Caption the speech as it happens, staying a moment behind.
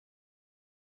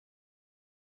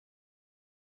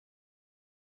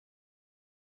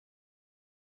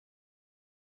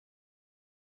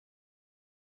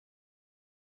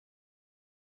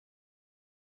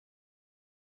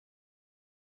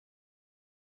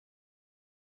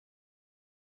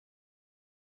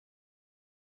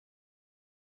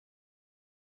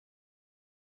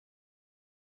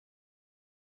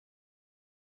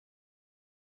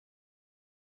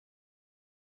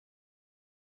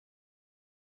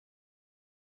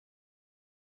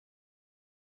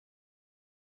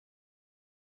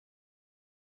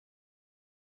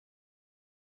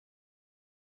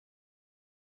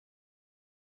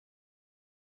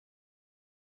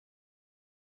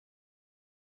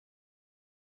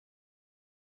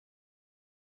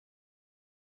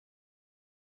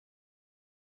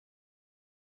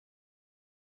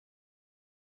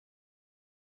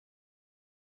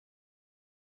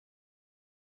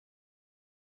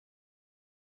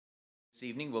This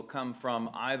evening will come from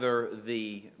either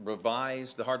the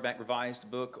hardback revised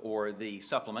book, or the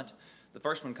supplement. The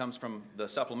first one comes from the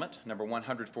supplement, number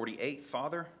 148,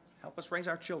 Father, Help Us Raise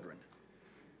Our Children.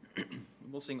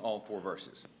 We'll sing all 4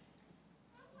 verses.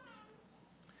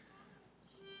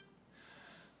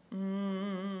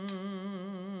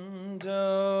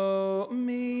 Do,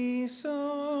 mi,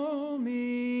 sol, mi.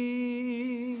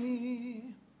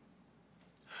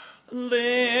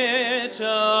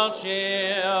 Little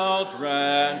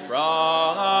children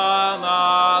from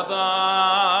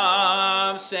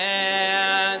above,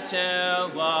 sent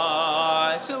to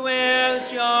us with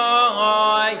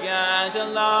joy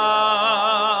and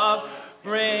love,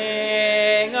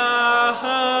 bring a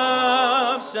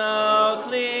hope so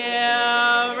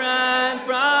clear and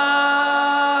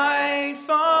bright.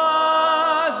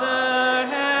 Father,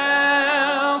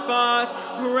 help us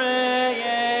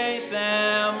raise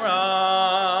them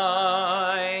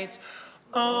right.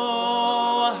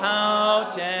 Oh, how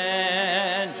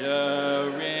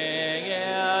tender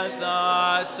is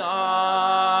the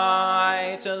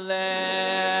sight, little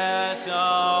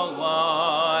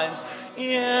ones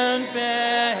in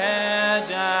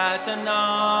bed at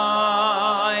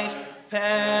night,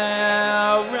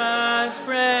 parents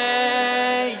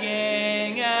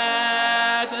praying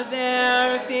at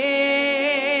their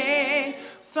feet.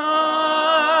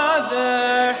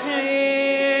 Father,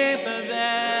 keep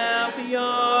them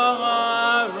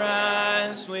pure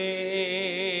and sweet.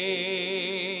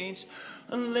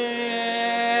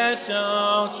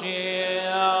 Little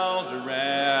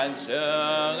children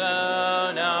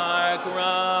soon are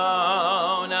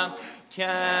grown.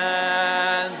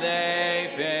 Can they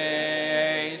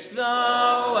face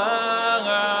the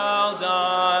world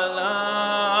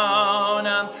alone?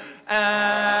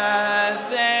 As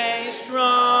they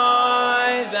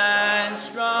strive and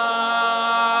struggle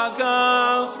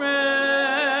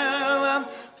through,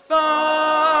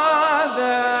 Father,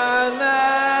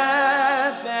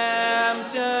 let them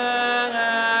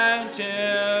turn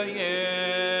to you.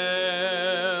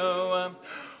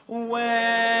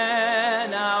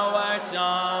 When our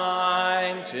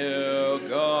time to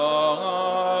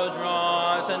go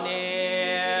draws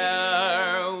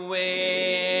near,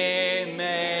 we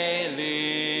may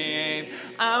leave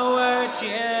our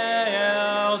children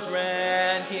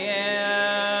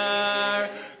here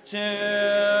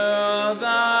to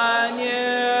the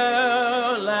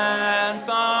new land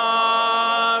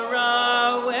far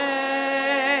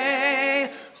away.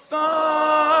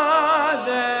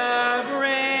 Father,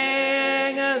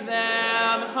 bring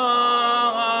them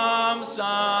home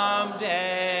someday.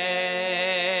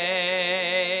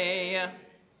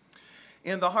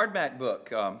 In the hardback book,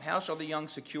 How Shall the Young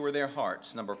Secure Their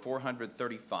Hearts, number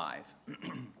 435.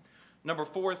 Number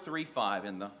 435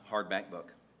 in the hardback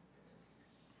book.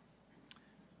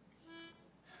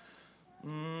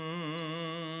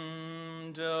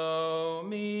 Do,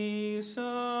 mi,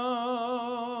 sol.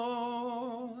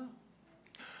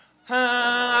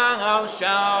 How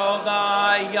shall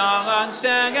the young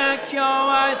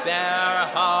secure their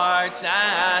hearts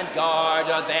and guard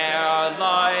their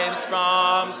lives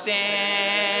from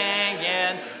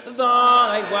singing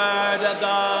thy word?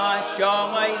 The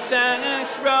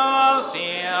choicest rules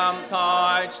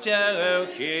imparts to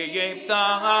keep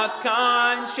the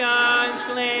conscience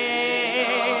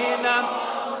clean,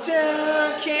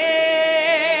 to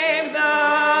keep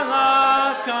the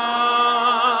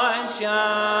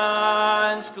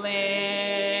conscience clean.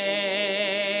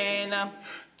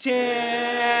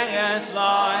 'Tis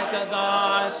like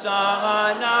the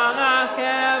sun, a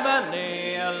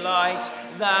heavenly light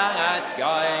that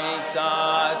guides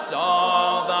us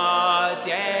all the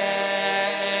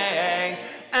day,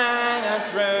 and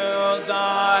through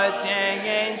the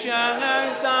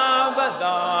dangers of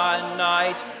the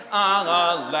night, a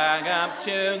lamp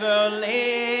to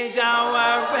lead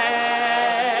our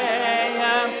way,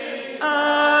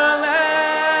 a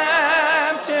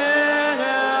lamp to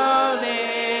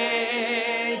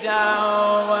lead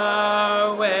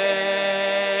our way.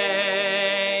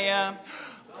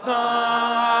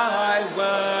 Thy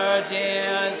word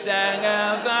is an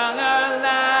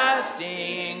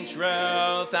everlasting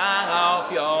truth, how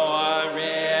pure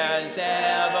is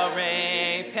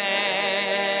every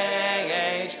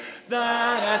page.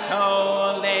 That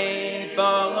holy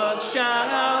book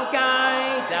shall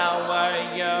guide our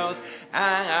youth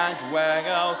and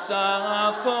will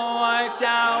support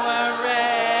our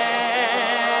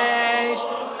age,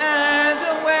 and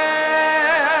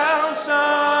will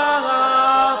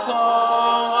support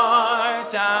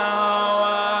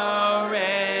our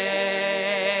age.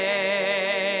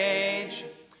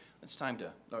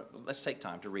 Let's take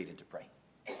time to read and to pray.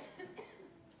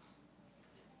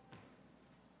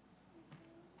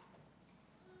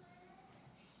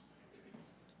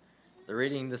 The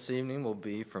reading this evening will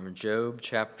be from Job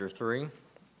chapter 3.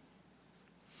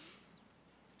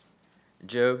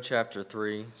 Job chapter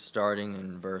 3, starting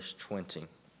in verse 20,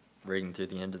 reading through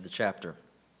the end of the chapter.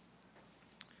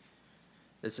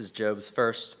 This is Job's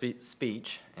first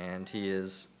speech, and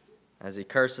as he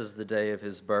curses the day of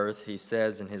his birth, he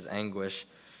says in his anguish,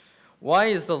 "Why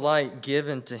is the light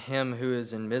given to him who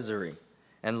is in misery,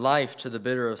 and life to the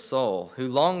bitter of soul, who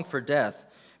long for death,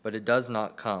 but it does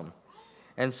not come,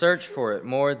 and search for it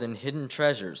more than hidden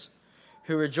treasures,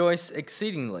 who rejoice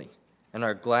exceedingly and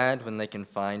are glad when they can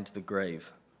find the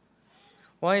grave?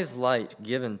 Why is light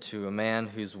given to a man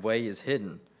whose way is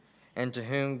hidden, and to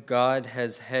whom God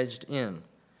has hedged in?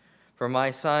 For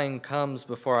my sighing comes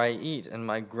before I eat, and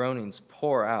my groanings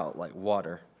pour out like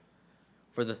water.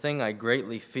 For the thing I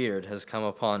greatly feared has come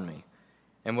upon me,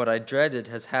 and what I dreaded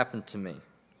has happened to me.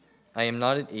 I am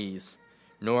not at ease,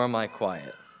 nor am I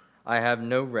quiet. I have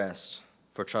no rest,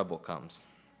 for trouble comes."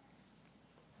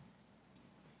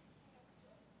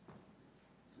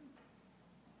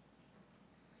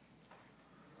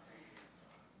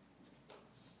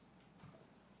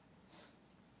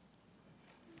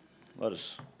 Let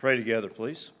us pray together,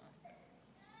 please.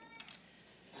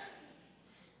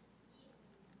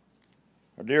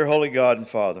 Our dear holy God and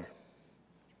Father,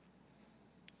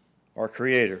 our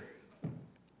Creator,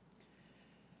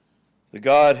 the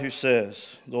God who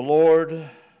says, the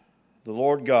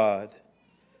Lord God,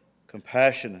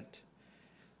 compassionate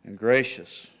and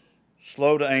gracious,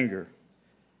 slow to anger,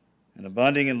 and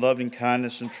abounding in loving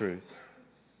kindness and truth,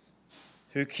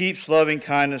 who keeps loving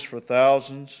kindness for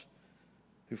thousands,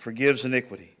 who forgives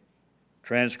iniquity,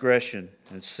 transgression,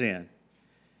 and sin.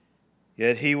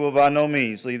 Yet he will by no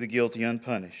means leave the guilty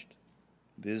unpunished,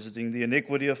 visiting the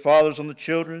iniquity of fathers on the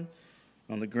children,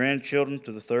 on the grandchildren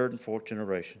to the third and fourth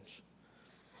generations.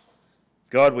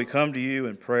 God, we come to you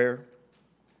in prayer,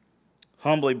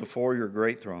 humbly before your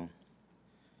great throne,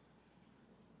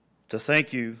 to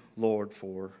thank you, Lord,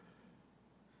 for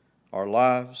our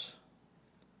lives,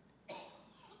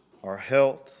 our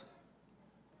health,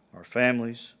 our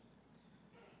families.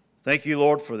 Thank you,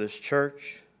 Lord, for this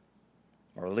church,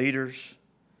 our leaders.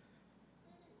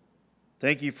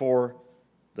 Thank you for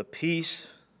the peace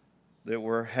that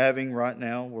we're having right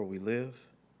now where we live.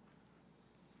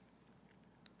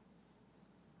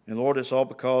 And Lord, it's all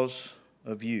because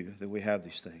of you that we have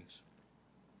these things.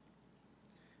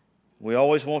 We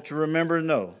always want to remember and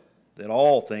know that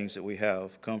all things that we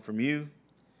have come from you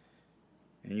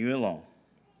and you alone,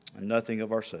 and nothing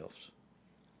of ourselves.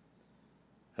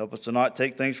 Help us to not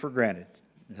take things for granted,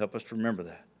 and help us to remember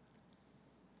that.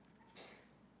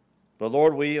 But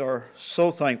Lord, we are so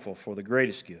thankful for the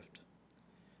greatest gift.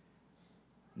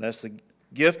 And that's the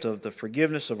gift of the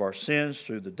forgiveness of our sins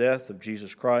through the death of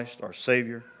Jesus Christ, our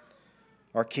Savior,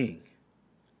 our King.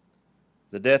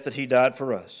 The death that he died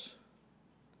for us,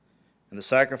 and the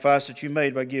sacrifice that you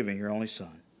made by giving your only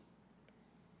Son.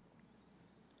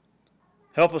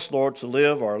 Help us, Lord, to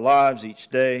live our lives each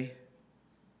day.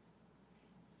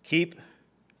 Keep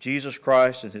Jesus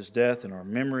Christ and his death in our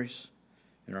memories,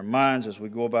 in our minds as we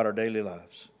go about our daily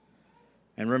lives.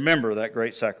 And remember that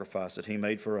great sacrifice that he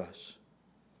made for us,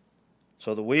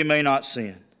 so that we may not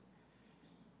sin,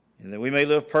 and that we may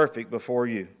live perfect before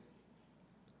you,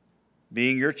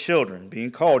 being your children,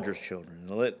 being called your children,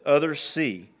 and let others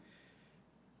see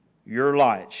your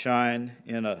light shine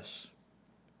in us.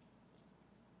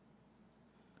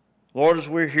 Lord, as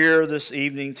we're here this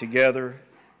evening together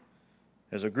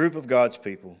as a group of God's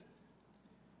people,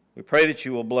 we pray that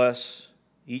you will bless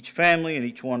each family and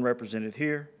each one represented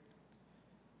here.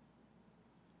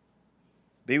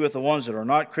 Be with the ones that are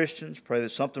not Christians. Pray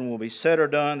that something will be said or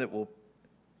done that will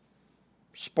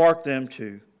spark them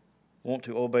to want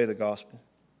to obey the gospel.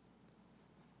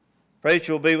 Pray that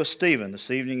you'll be with Stephen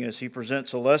this evening as he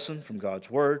presents a lesson from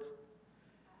God's Word.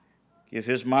 Give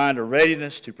his mind a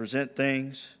readiness to present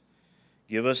things.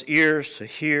 Give us ears to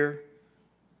hear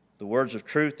the words of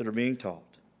truth that are being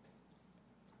taught.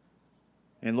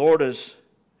 And Lord, as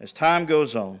time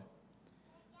goes on,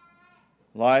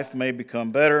 life may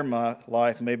become better,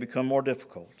 life may become more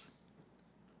difficult.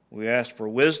 We ask for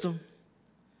wisdom,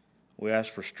 we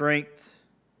ask for strength,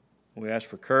 we ask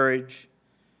for courage,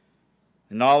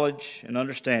 and knowledge and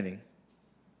understanding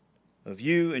of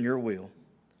you and your will,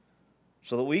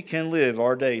 so that we can live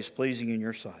our days pleasing in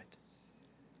your sight,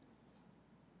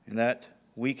 and that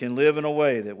we can live in a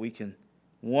way that we can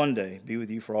one day be with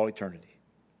you for all eternity.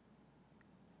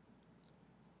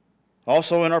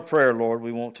 Also in our prayer, Lord,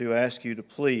 we want to ask you to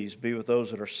please be with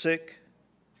those that are sick.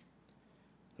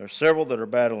 There are several that are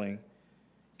battling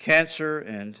cancer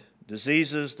and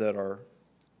diseases that are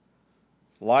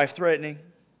life-threatening.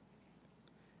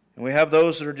 And we have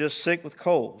those that are just sick with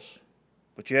colds.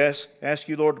 But you ask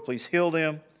you, Lord, to please heal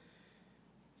them,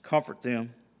 comfort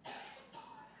them,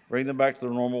 bring them back to their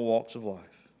normal walks of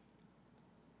life.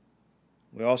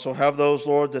 We also have those,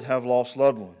 Lord, that have lost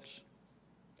loved ones,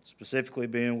 specifically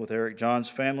being with Eric John's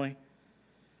family,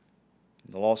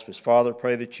 and the loss of his father.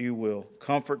 Pray that you will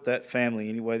comfort that family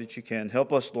any way that you can.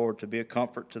 Help us, Lord, to be a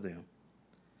comfort to them.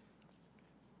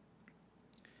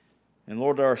 And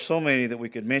Lord, there are so many that we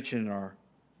could mention in our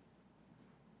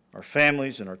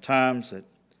families and our times that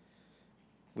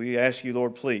we ask you,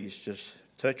 Lord, please just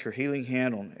touch your healing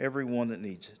hand on everyone that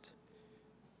needs it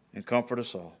and comfort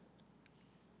us all.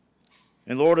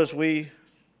 And Lord, as we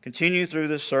continue through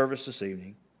this service this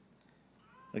evening,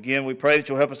 again, we pray that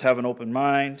you'll help us have an open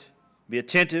mind, be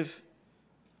attentive,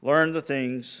 learn the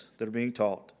things that are being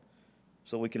taught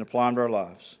so we can apply them to our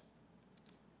lives,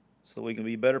 so that we can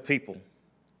be better people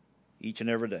each and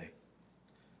every day.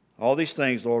 All these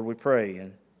things, Lord, we pray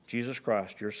in Jesus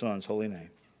Christ, your Son's holy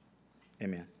name.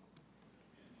 Amen.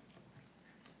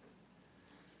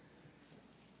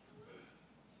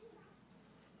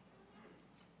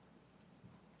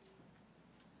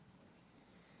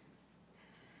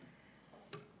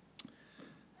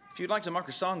 If you'd like to mark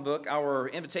a songbook, our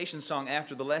invitation song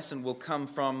after the lesson will come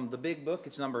from the big book.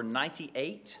 It's number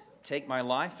 98, Take My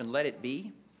Life and Let It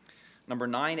Be. Number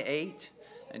 98,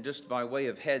 and just by way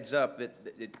of heads up,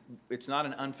 it's not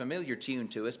an unfamiliar tune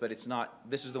to us, but it's not.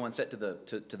 This is the one set to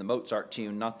the Mozart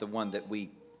tune, not the one that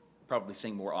we probably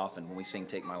sing more often when we sing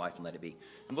Take My Life and Let It Be.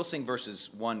 And we'll sing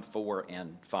verses 1, 4,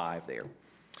 and 5 there.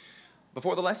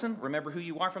 Before the lesson, remember who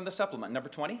you are from the supplement, number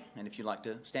 20, and if you'd like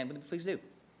to stand with me, please do.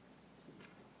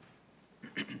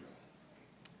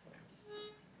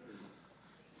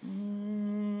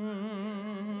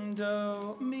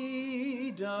 Do,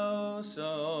 mi, do,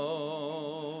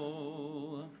 sol.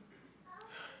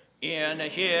 In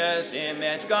his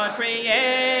image God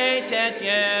created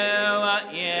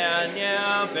you. In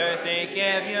new birth he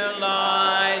gave you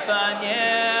life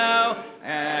anew.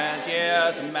 And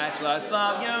his matchless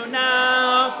love you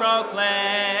now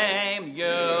proclaim.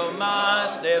 You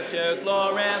must live to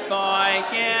glorify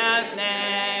his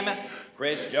name.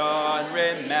 Christian,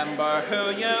 remember who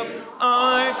you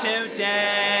are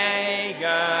today,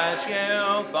 as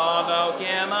you follow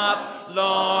him up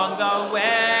along the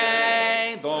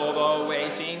way. Though the way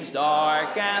seems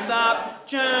dark and the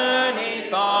journey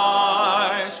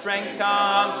far, strength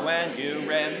comes when you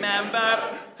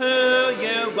remember who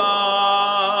you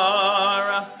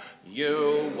are.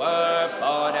 You were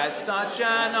bought at such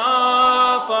an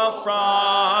awful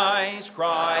price.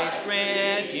 Christ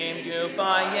redeemed you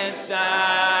by his sacrifice.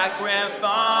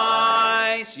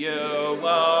 You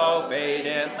obeyed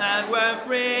him and were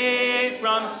free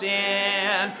from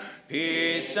sin.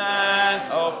 Peace and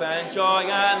hope and joy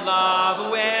and love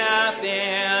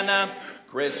within.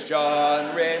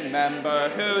 Christian, remember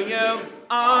who you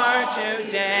are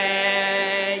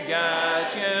today,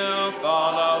 as you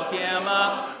follow him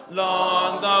up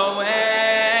along the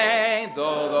way.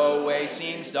 Though the way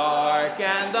seems dark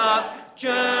and the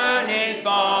journey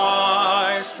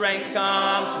far, strength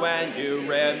comes when you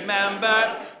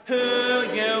remember who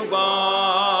you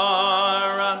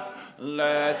are.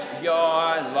 Let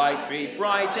your light be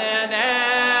bright and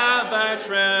ever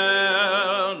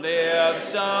true. Live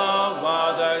so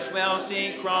others will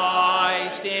see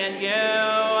Christ in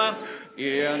you.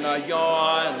 In your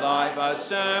life a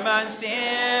sermon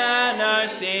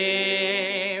sinners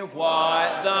see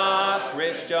what the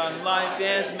Christian life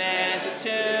is meant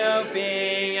to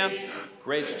be.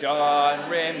 Christian,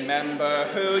 remember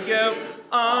who you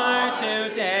are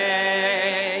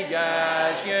today,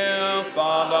 as you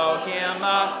follow him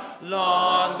up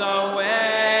along the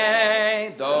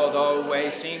way. Though the way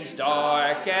seems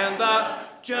dark and the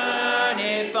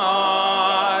journey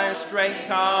far, strength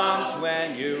comes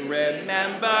when you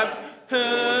remember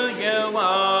who you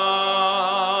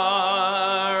are.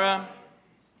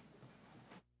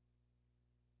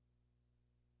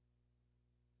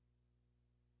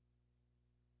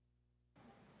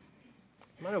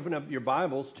 You might open up your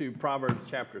Bibles to Proverbs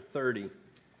chapter 30.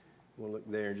 We'll look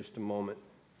there in just a moment.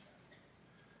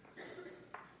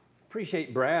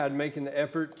 Appreciate Brad making the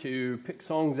effort to pick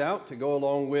songs out to go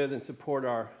along with and support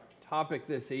our topic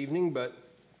this evening, but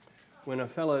when a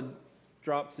fella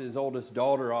drops his oldest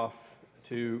daughter off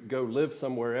to go live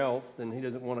somewhere else, then he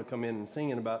doesn't want to come in and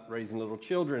singing about raising little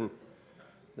children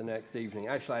the next evening.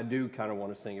 Actually, I do kind of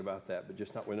want to sing about that, but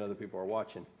just not when other people are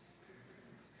watching.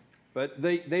 But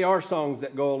they are songs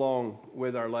that go along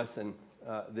with our lesson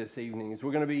this evening. As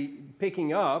we're going to be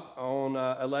picking up on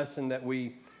a lesson that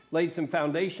we laid some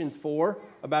foundations for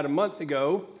about a month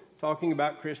ago talking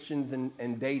about Christians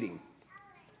and dating,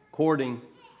 courting,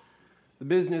 the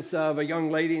business of a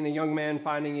young lady and a young man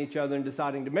finding each other and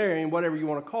deciding to marry, and whatever you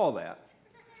want to call that.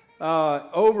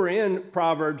 Over in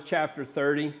Proverbs chapter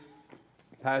 30,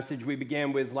 passage we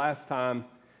began with last time,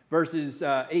 verses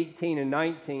 18 and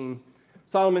 19,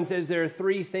 Solomon says, there are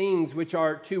three things which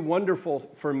are too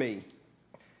wonderful for me.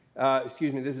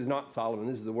 Excuse me, this is not Solomon,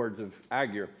 this is the words of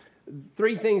Agur.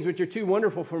 Three things which are too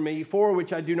wonderful for me, four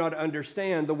which I do not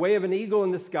understand. The way of an eagle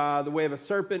in the sky, the way of a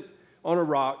serpent on a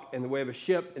rock, and the way of a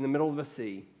ship in the middle of a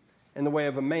sea, and the way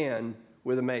of a man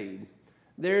with a maid.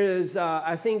 There is,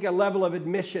 I think, a level of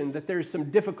admission that there's some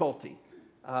difficulty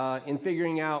in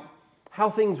figuring out how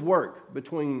things work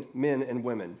between men and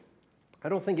women. I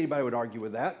don't think anybody would argue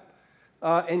with that.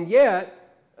 And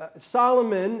yet,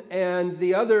 Solomon and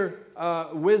the other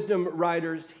wisdom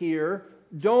writers here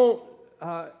don't,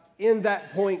 in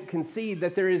that point, concede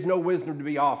that there is no wisdom to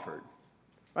be offered.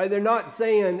 Right? They're not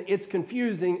saying it's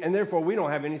confusing and therefore we don't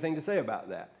have anything to say about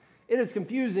that. It is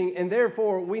confusing and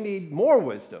therefore we need more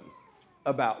wisdom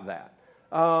about that,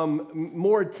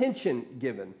 more attention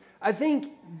given. I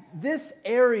think this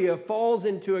area falls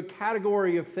into a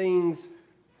category of things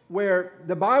where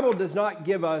the Bible does not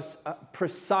give us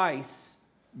precise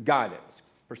guidance,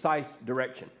 precise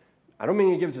direction. I don't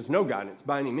mean it gives us no guidance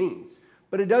by any means,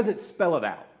 but it doesn't spell it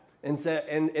out. And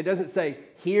it doesn't say,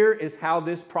 here is how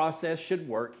this process should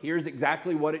work. Here's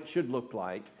exactly what it should look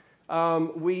like.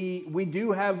 We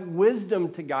do have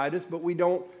wisdom to guide us, but we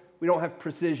don't have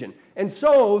precision. And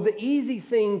so the easy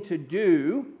thing to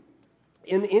do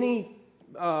in any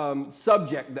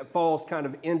subject that falls kind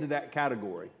of into that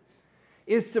category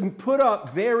is to put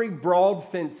up very broad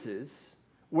fences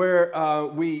where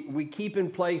we keep in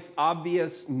place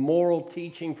obvious moral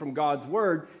teaching from God's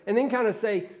Word, and then kind of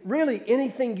say, really,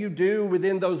 anything you do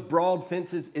within those broad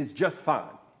fences is just fine.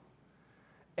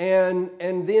 And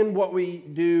then what we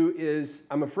do is,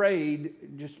 I'm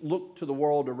afraid, just look to the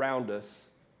world around us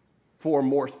for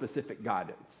more specific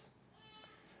guidance.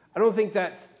 I don't think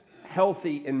that's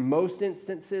healthy in most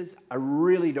instances. I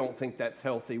really don't think that's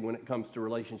healthy when it comes to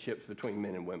relationships between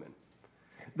men and women.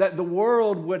 That the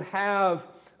world would have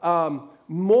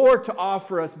more to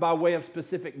offer us by way of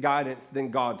specific guidance than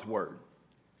God's Word.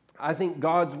 I think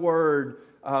God's Word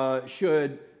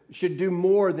should do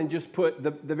more than just put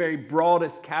the very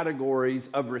broadest categories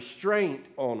of restraint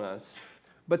on us,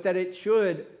 but that it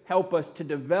should help us to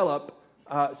develop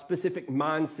specific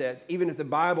mindsets. Even if the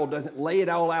Bible doesn't lay it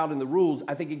all out in the rules,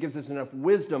 I think it gives us enough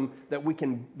wisdom that we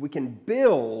can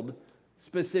build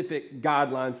specific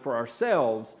guidelines for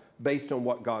ourselves based on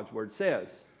what God's Word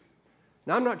says.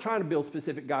 Now, I'm not trying to build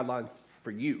specific guidelines for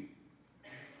you.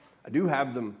 I do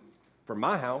have them for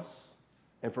my house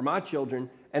and for my children,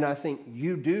 and I think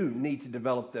you do need to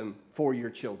develop them for your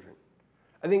children.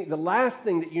 I think the last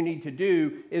thing that you need to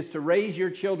do is to raise your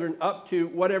children up to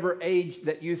whatever age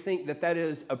that you think that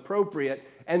is appropriate,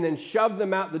 and then shove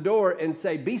them out the door and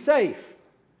say, be safe.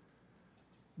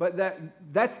 But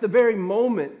that's the very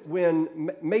moment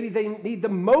when maybe they need the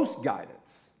most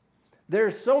guidance.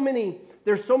 There's so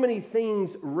many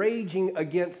things raging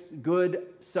against good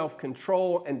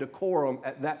self-control and decorum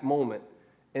at that moment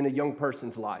in a young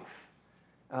person's life.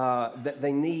 That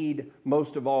they need,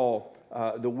 most of all,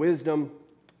 the wisdom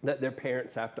that their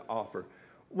parents have to offer.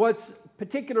 What's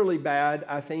particularly bad,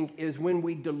 I think, is when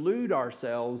we delude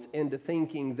ourselves into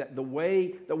thinking that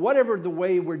whatever the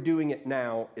way we're doing it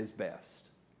now is best.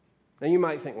 Now you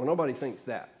might think, well, nobody thinks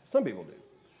that. Some people do.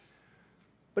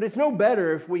 But it's no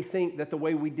better if we think that the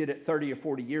way we did it 30 or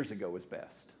 40 years ago was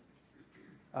best.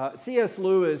 C.S.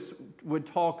 Lewis would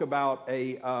talk about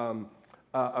a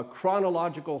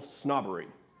chronological snobbery.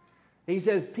 He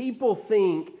says people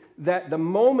think that the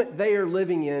moment they are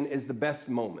living in is the best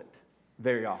moment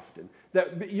very often.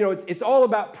 That, it's all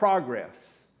about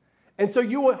progress. And so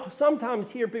you will sometimes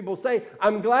hear people say,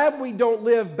 I'm glad we don't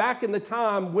live back in the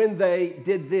time when they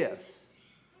did this.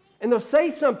 And they'll say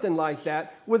something like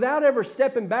that without ever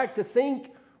stepping back to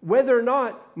think whether or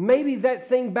not maybe that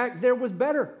thing back there was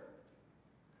better.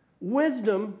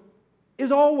 Wisdom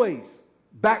is always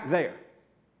back there.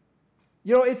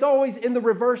 It's always in the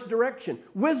reverse direction.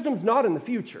 Wisdom's not in the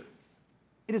future.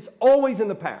 It is always in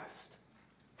the past.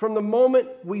 From the moment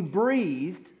we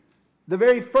breathed, the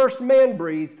very first man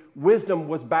breathed, wisdom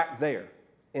was back there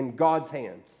in God's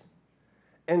hands.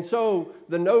 And so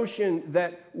the notion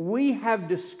that we have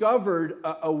discovered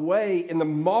a way in the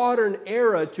modern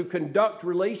era to conduct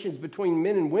relations between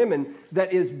men and women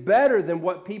that is better than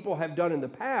what people have done in the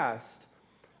past,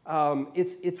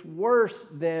 it's worse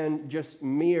than just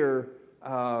mere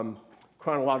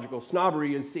chronological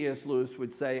snobbery, as C.S. Lewis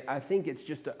would say. I think it's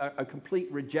just a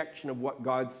complete rejection of what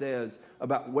God says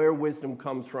about where wisdom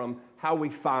comes from, how we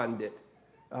find it,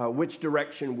 which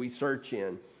direction we search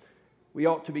in. We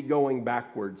ought to be going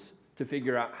backwards to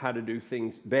figure out how to do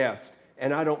things best.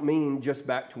 And I don't mean just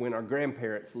back to when our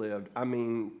grandparents lived. I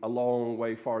mean a long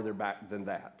way farther back than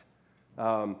that.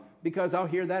 Because I'll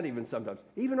hear that even sometimes.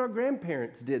 Even our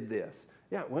grandparents did this.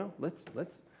 Yeah, well, let's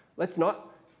not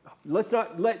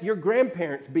let your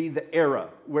grandparents be the era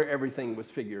where everything was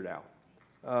figured out.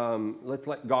 Let's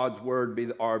let God's word be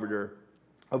the arbiter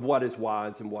of what is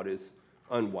wise and what is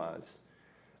unwise.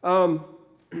 I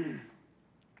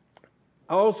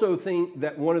also think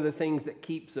that one of the things that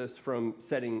keeps us from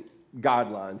setting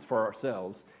guidelines for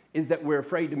ourselves is that we're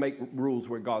afraid to make rules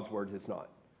where God's word has not.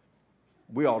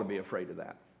 We ought to be afraid of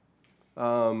that.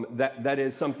 That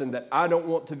is something that I don't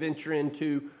want to venture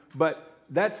into, but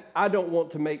I don't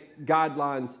want to make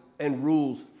guidelines and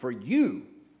rules for you.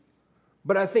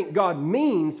 But I think God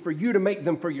means for you to make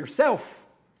them for yourself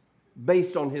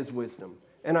based on his wisdom.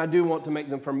 And I do want to make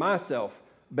them for myself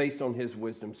based on his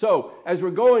wisdom. So as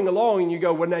we're going along and you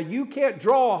go, well, now you can't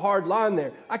draw a hard line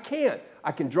there. I can't.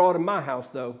 I can draw it in my house,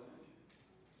 though,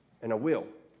 and I will.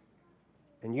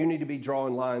 And you need to be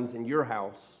drawing lines in your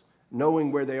house,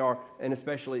 knowing where they are, and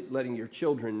especially letting your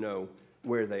children know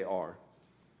where they are.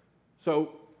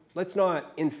 So let's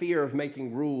not, in fear of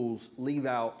making rules, leave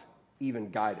out even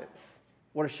guidance.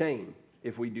 What a shame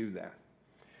if we do that.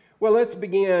 Well, let's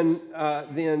begin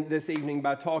then this evening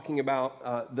by talking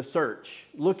about the search,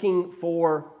 looking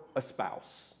for a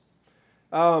spouse.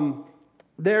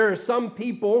 There are some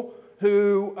people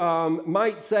who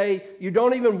might say you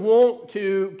don't even want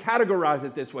to categorize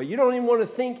it this way. You don't even want to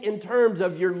think in terms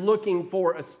of you're looking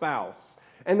for a spouse.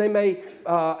 And they may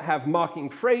have mocking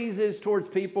phrases towards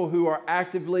people who are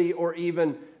actively or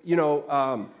even,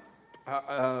 would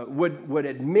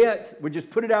admit, would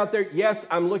just put it out there, yes,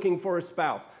 I'm looking for a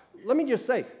spouse. Let me just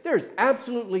say, there's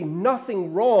absolutely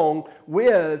nothing wrong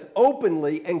with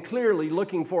openly and clearly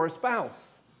looking for a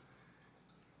spouse.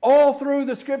 All through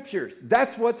the scriptures,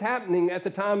 that's what's happening at the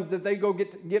time that they go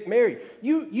get married.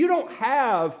 You don't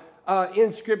have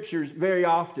in scriptures very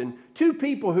often two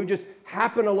people who just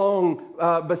happen along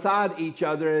beside each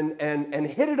other and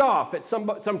hit it off at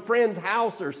some friend's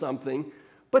house or something,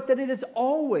 but that it is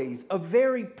always a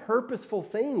very purposeful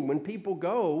thing when people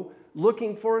go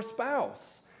looking for a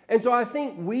spouse. And so I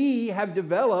think we have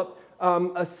developed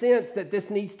a sense that this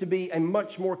needs to be a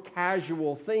much more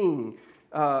casual thing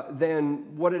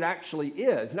than what it actually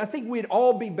is. And I think we'd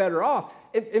all be better off.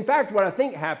 In fact, what I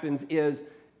think happens is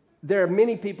there are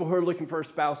many people who are looking for a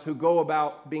spouse who go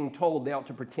about being told they ought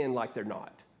to pretend like they're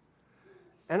not.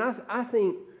 And I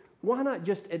think, why not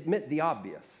just admit the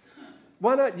obvious?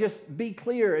 Why not just be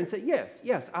clear and say,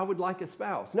 yes, I would like a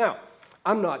spouse. Now,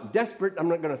 I'm not desperate. I'm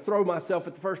not going to throw myself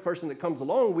at the first person that comes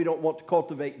along. We don't want to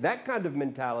cultivate that kind of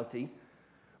mentality.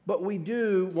 But we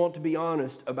do want to be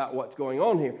honest about what's going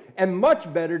on here. And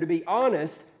much better to be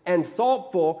honest and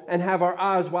thoughtful and have our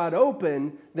eyes wide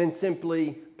open than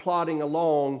simply plodding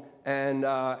along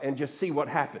and just see what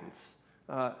happens.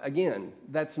 Again,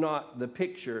 that's not the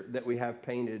picture that we have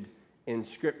painted in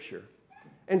Scripture.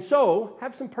 And so,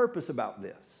 have some purpose about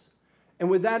this. And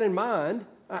with that in mind,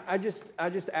 I just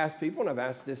ask people, and I've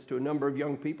asked this to a number of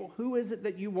young people, who is it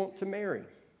that you want to marry?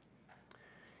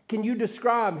 Can you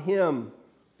describe him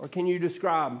or can you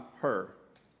describe her?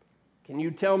 Can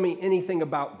you tell me anything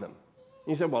about them? And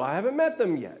you say, well, I haven't met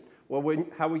them yet. Well,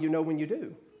 how will you know when you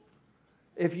do?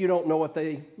 If you don't know what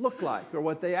they look like or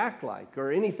what they act like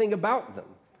or anything about them.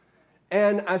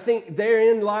 And I think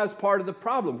therein lies part of the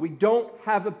problem. We don't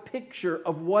have a picture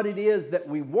of what it is that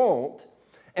we want.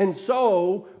 And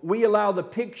so we allow the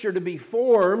picture to be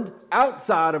formed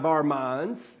outside of our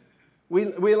minds.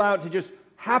 We allow it to just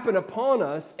happen upon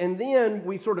us, and then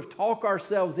we sort of talk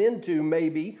ourselves into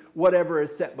maybe whatever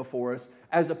is set before us,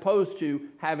 as opposed to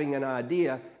having an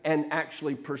idea and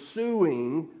actually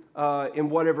pursuing, in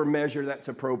whatever measure that's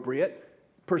appropriate,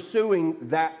 pursuing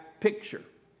that picture.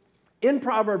 In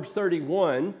Proverbs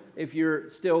 31, if you're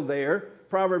still there,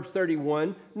 Proverbs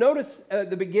 31, notice at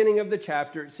the beginning of the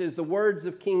chapter, it says, the words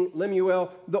of King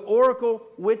Lemuel, the oracle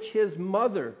which his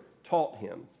mother taught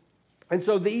him. And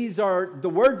so these are the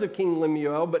words of King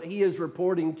Lemuel, but he is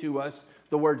reporting to us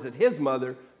the words that his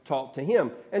mother taught to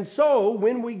him. And so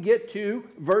when we get to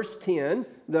verse 10,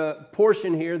 the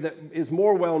portion here that is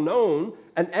more well known,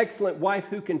 an excellent wife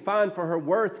who can find for her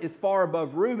worth is far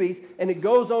above rubies. And it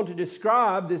goes on to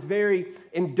describe this very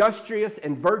industrious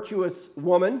and virtuous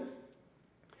woman.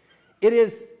 It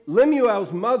is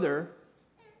Lemuel's mother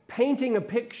painting a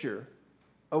picture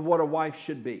of what a wife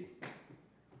should be.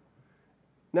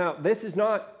 Now, this is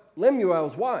not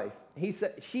Lemuel's wife.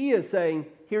 She is saying,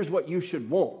 here's what you should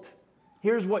want.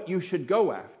 Here's what you should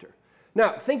go after.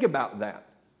 Now, think about that.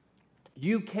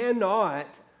 You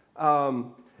cannot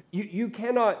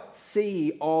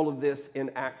see all of this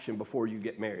in action before you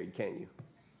get married, can you?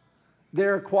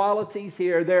 There are qualities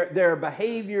here, there are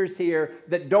behaviors here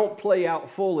that don't play out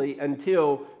fully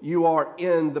until you are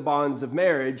in the bonds of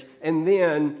marriage, and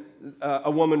then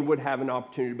a woman would have an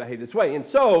opportunity to behave this way. And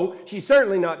so, she's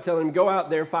certainly not telling him, go out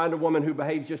there, find a woman who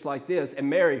behaves just like this, and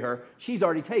marry her. She's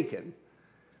already taken.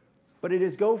 But it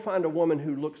is go find a woman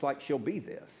who looks like she'll be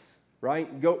this,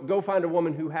 right? Go find a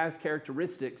woman who has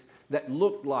characteristics that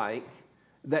look like,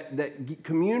 that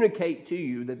communicate to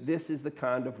you that this is the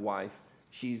kind of wife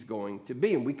she's going to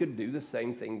be. And we could do the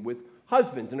same thing with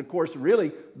husbands. And of course,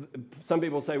 really, some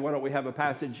people say, why don't we have a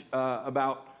passage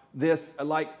about this,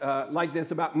 like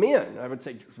this about men? I would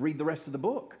say, read the rest of the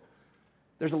book.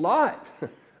 There's a lot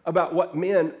about what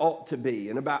men ought to be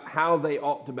and about how they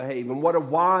ought to behave and what a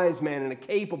wise man and a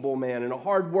capable man and a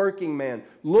hardworking man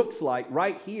looks like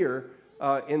right here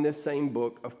in this same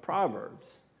book of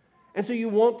Proverbs. And so you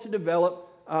want to develop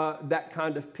that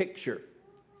kind of picture.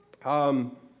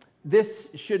 This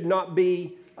should not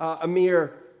be a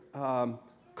mere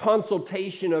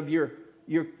consultation of your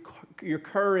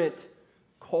current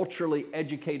culturally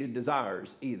educated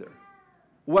desires either.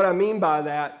 What I mean by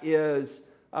that is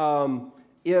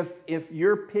if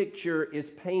your picture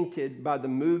is painted by the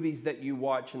movies that you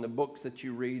watch and the books that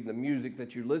you read and the music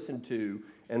that you listen to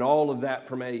and all of that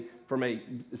from a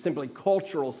simply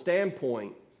cultural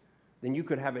standpoint, then you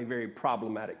could have a very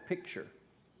problematic picture.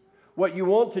 What you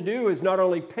want to do is not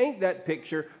only paint that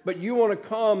picture, but you want to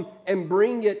come and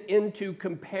bring it into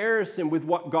comparison with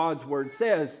what God's Word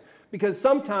says. Because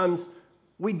sometimes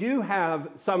we do have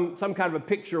some kind of a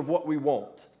picture of what we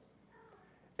want.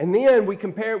 And then we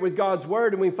compare it with God's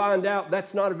Word and we find out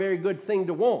that's not a very good thing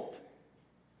to want.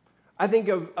 I think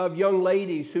of young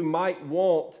ladies who might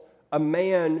want a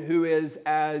man who is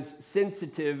as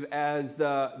sensitive as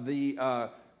the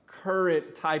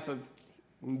current type of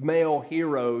male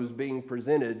heroes being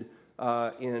presented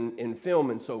in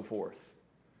film and so forth.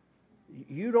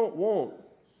 You don't want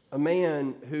a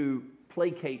man who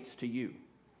placates to you.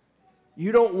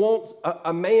 You don't want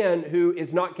a man who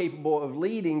is not capable of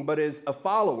leading but is a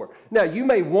follower. Now, you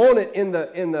may want it in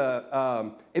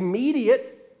the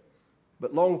immediate,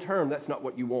 but long term, that's not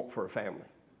what you want for a family.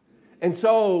 And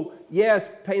so, yes,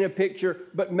 paint a picture,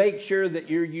 but make sure that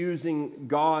you're using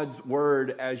God's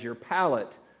Word as your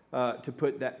palette to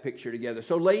put that picture together.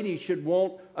 So ladies should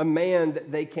want a man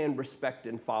that they can respect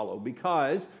and follow,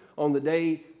 because on the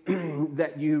day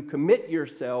that you commit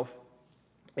yourself,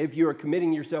 if you are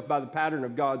committing yourself by the pattern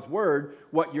of God's Word,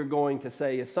 what you're going to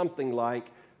say is something like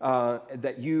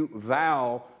that you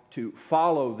vow to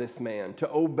follow this man,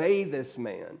 to obey this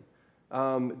man,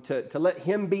 to let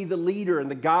him be the leader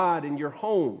and the God in your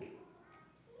home.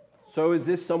 So is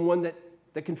this someone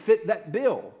that can fit that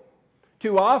bill?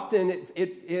 Too often,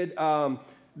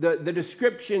 the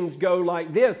descriptions go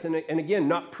like this, and again,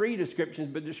 not pre-descriptions,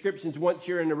 but descriptions once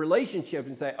you're in a relationship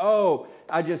and say, oh,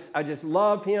 I just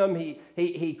love him,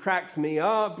 he cracks me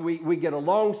up, we get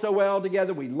along so well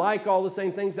together, we like all the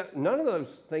same things. None of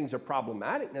those things are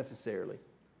problematic necessarily,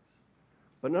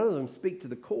 but none of them speak to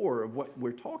the core of what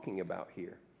we're talking about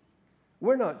here.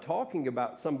 We're not talking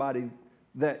about somebody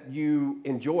that you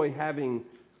enjoy having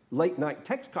late night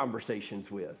text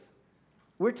conversations with.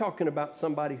 We're talking about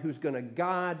somebody who's going to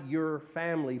guide your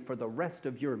family for the rest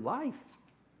of your life.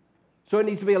 So it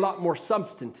needs to be a lot more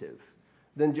substantive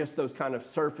than just those kind of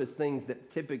surface things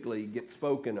that typically get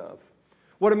spoken of.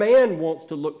 What a man wants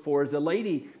to look for is a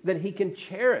lady that he can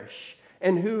cherish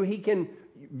and who he can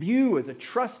view as a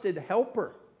trusted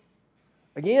helper.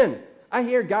 Again, I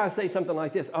hear guys say something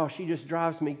like this, oh, she just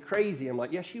drives me crazy. I'm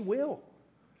like, yes, she will.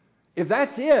 If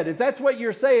that's it, if that's what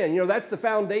you're saying, that's the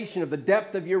foundation of the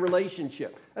depth of your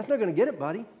relationship, that's not going to get it,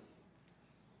 buddy.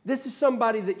 This is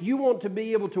somebody that you want to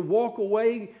be able to walk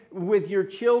away with your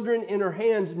children in her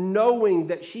hands, knowing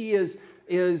that she is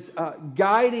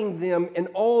guiding them in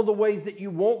all the ways that you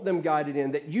want them guided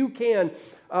in, that you can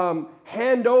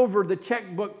hand over the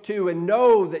checkbook to and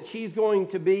know that she's going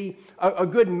to be a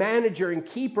good manager and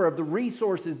keeper of the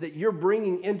resources that you're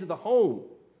bringing into the home.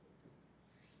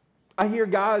 I hear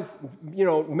guys,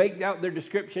 make out their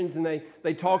descriptions and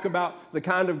they talk about the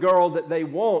kind of girl that they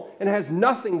want, and it has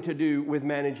nothing to do with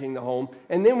managing the home.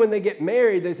 And then when they get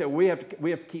married, they say, we have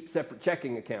to keep separate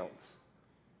checking accounts.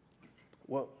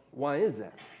 Well, why is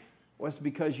that? Well, it's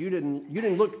because you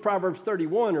didn't look at Proverbs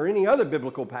 31 or any other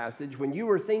biblical passage when you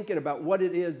were thinking about what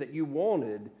it is that you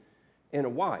wanted in a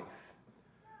wife.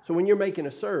 So when you're making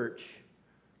a search,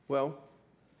 well,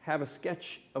 have a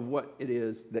sketch of what it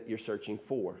is that you're searching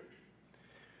for.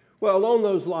 Well, along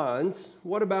those lines,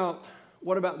 what about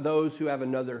those who have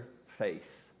another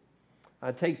faith?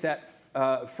 I take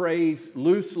that phrase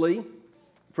loosely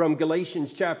from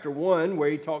Galatians chapter 1, where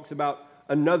he talks about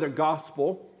another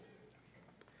gospel.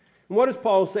 And what does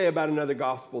Paul say about another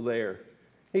gospel there?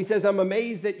 He says, I'm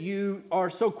amazed that you are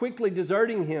so quickly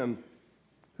deserting him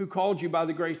who called you by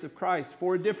the grace of Christ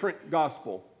for a different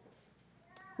gospel,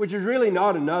 which is really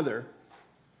not another.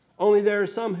 Only there are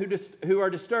some who are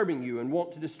disturbing you and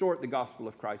want to distort the gospel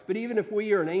of Christ. But even if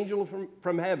we or an angel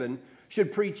from heaven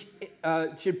should preach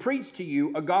to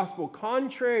you a gospel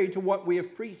contrary to what we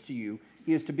have preached to you,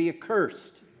 he is to be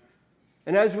accursed.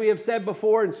 And as we have said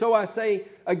before, and so I say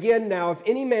again now, if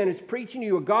any man is preaching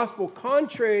you a gospel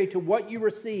contrary to what you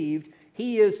received,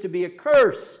 he is to be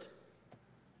accursed.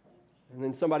 And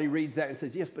then somebody reads that and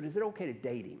says, yes, but is it okay to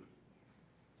date him?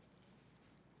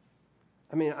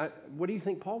 I mean, what do you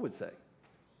think Paul would say?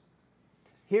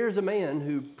 Here's a man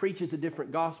who preaches a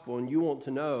different gospel, and you want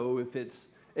to know if it's,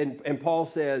 and Paul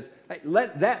says, hey,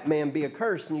 let that man be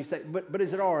accursed. And you say, but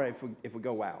is it all right if we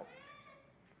go out?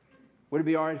 Would it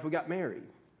be all right if we got married?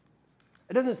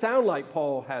 It doesn't sound like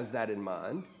Paul has that in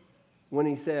mind when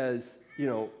he says,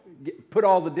 put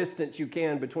all the distance you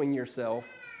can between yourself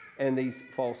and these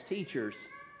false teachers.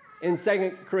 In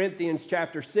 2 Corinthians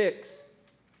chapter 6,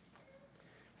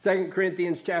 2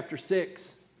 Corinthians chapter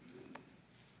 6,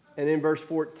 and in verse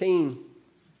 14,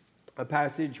 a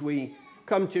passage we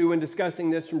come to when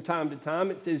discussing this from time to time,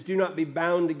 it says, do not be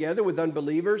bound together with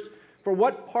unbelievers, for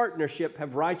what partnership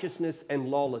have righteousness and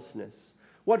lawlessness?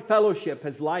 What fellowship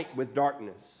has light with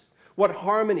darkness? What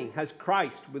harmony has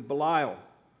Christ with Belial?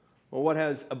 Or what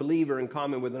has a believer in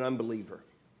common with an unbeliever?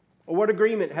 Or what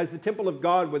agreement has the temple of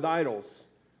God with idols?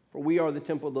 For we are the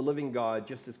temple of the living God,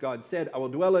 just as God said, I will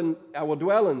dwell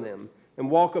in them and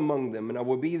walk among them, and I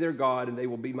will be their God, and they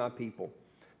will be my people.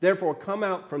 Therefore come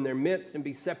out from their midst and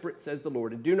be separate, says the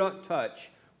Lord, and do not touch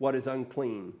what is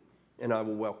unclean, and I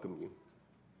will welcome you.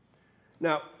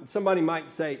 Now, somebody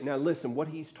might say, now listen, what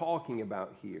he's talking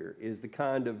about here is the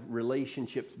kind of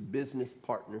relationships, business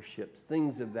partnerships,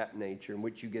 things of that nature in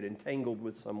which you get entangled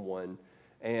with someone,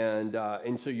 and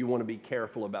so you want to be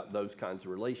careful about those kinds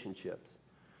of relationships.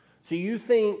 So you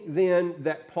think then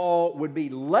that Paul would be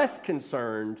less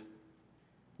concerned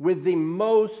with the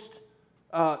most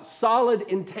solid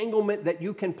entanglement that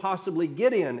you can possibly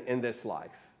get in this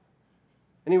life.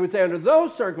 And he would say, under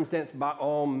those circumstances, by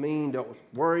all means, don't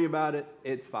worry about it.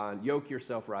 It's fine. Yoke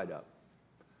yourself right up.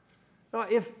 Now,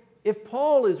 if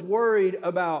Paul is worried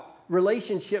about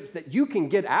relationships that you can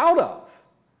get out of,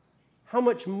 how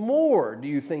much more do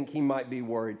you think he might be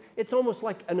worried? It's almost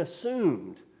like an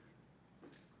assumed.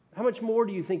 How much more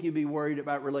do you think you'd be worried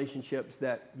about relationships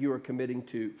that you are committing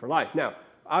to for life? Now,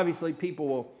 obviously, people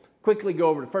will quickly go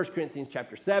over to 1 Corinthians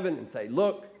chapter 7 and say,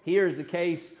 look, here's the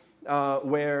case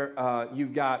where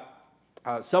you've got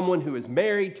someone who is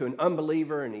married to an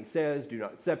unbeliever, and he says, do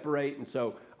not separate. And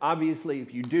so, obviously,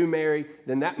 if you do marry,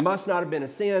 then that must not have been a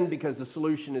sin because the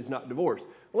solution is not divorce.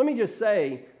 Well, let me just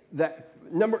say that,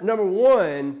 number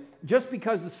one, just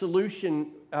because the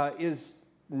solution is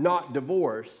not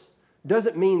divorce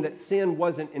doesn't mean that sin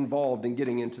wasn't involved in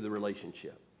getting into the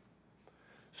relationship.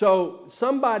 So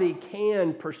somebody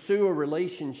can pursue a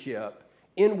relationship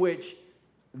in which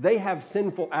they have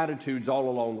sinful attitudes all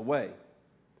along the way.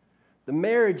 The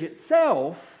marriage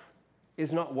itself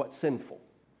is not what's sinful,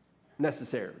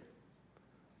 necessarily.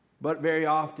 But very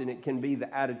often it can be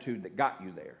the attitude that got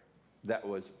you there that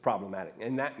was problematic.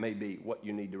 And that may be what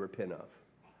you need to repent of.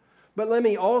 But let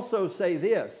me also say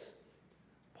this.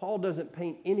 Paul doesn't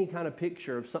paint any kind of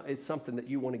picture of it's something that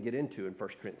you want to get into in 1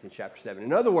 Corinthians chapter 7.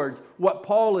 In other words, what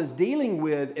Paul is dealing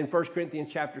with in 1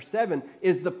 Corinthians chapter 7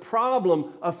 is the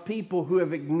problem of people who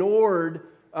have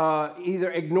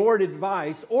either ignored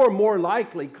advice or more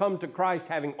likely come to Christ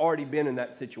having already been in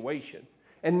that situation.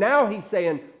 And now he's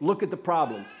saying, look at the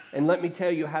problems and let me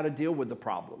tell you how to deal with the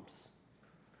problems.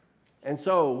 And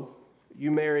so you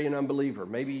marry an unbeliever.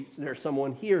 Maybe there's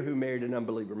someone here who married an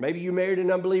unbeliever. Maybe you married an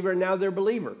unbeliever and now they're a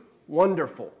believer.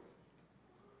 Wonderful.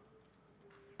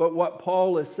 But what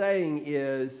Paul is saying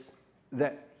is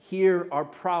that here are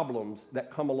problems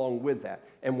that come along with that.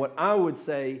 And what I would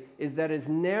say is that is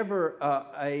never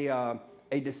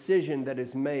a decision that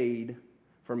is made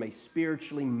from a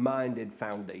spiritually minded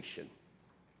foundation.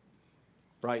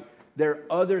 Right? There are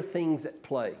other things at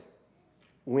play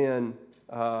when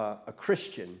a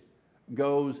Christian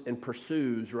goes and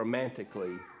pursues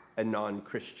romantically a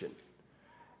non-Christian.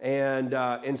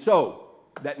 And so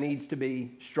that needs to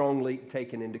be strongly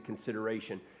taken into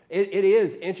consideration. It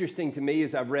is interesting to me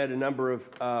as I've read a number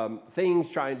of things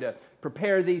trying to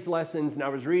prepare these lessons, and I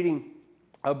was reading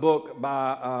a book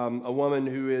by a woman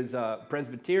who is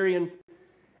Presbyterian,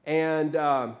 and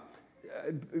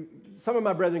some of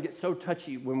my brethren get so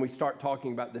touchy when we start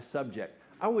talking about this subject.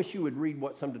 I wish you would read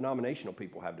what some denominational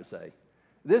people have to say.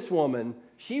 This woman,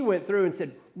 she went through and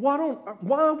said,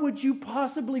 why would you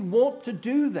possibly want to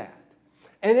do that?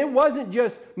 And it wasn't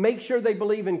just make sure they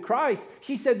believe in Christ.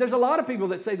 She said there's a lot of people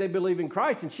that say they believe in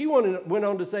Christ. And she went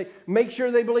on to say, make sure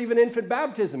they believe in infant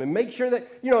baptism. And make sure that,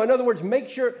 in other words, make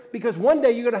sure, because one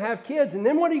day you're going to have kids. And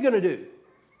then what are you going to do?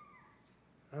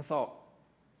 And I thought,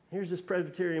 here's this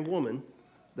Presbyterian woman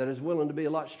that is willing to be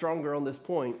a lot stronger on this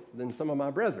point than some of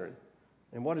my brethren.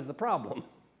 And what is the problem?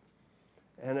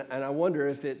 And I wonder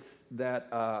if it's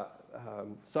that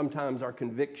sometimes our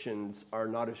convictions are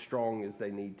not as strong as they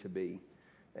need to be.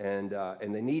 And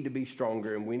they need to be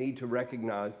stronger, and we need to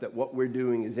recognize that what we're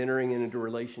doing is entering into a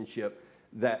relationship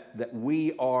that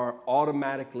we are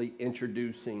automatically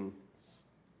introducing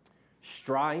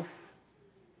strife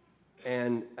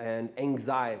and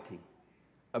anxiety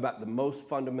about the most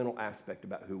fundamental aspect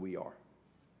about who we are.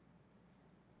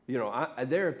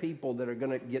 There are people that are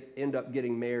going to end up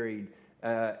getting married,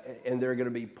 and there are going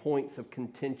to be points of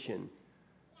contention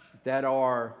that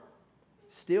are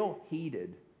still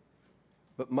heated,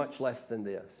 but much less than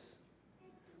this.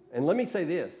 And let me say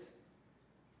this.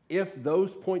 If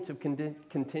those points of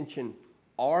contention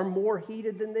are more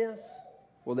heated than this,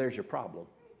 well, there's your problem.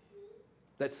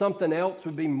 That something else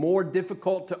would be more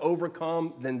difficult to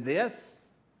overcome than this,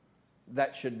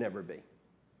 that should never be.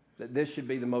 That this should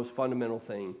be the most fundamental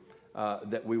thing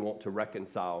that we want to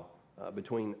reconcile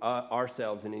between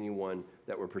ourselves and anyone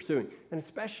that we're pursuing. And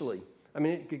especially,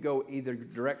 it could go either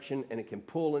direction and it can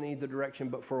pull in either direction,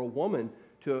 but for a woman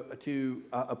to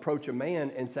approach a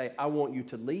man and say, I want you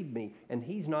to lead me, and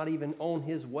he's not even on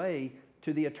his way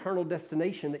to the eternal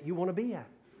destination that you want to be at.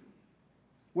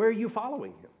 Where are you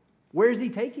following him? Where is he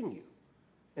taking you?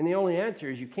 And the only answer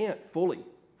is you can't fully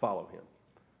follow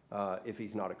him if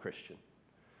he's not a Christian.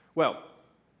 Well,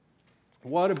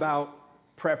 what about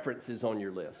preferences on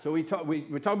your list? So we talk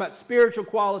about spiritual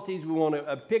qualities. We want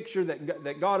a picture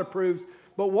that God approves.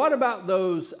 But what about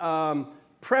those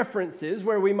preferences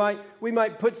where we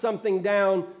might put something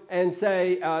down and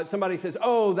say, somebody says,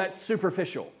 oh, that's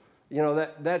superficial.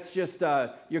 That's just,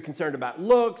 you're concerned about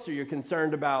looks, or you're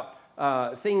concerned about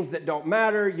things that don't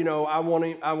matter. I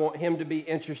want him to be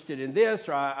interested in this,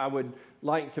 or I would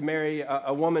like to marry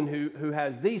a woman who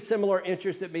has these similar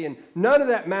interests at me, and none of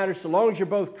that matters so long as you're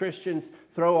both Christians.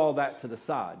 Throw all that to the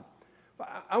side.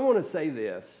 I want to say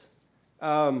this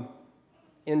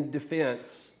in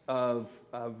defense of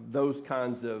those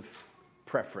kinds of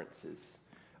preferences.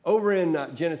 Over in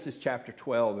Genesis chapter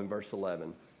 12 and verse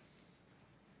 11.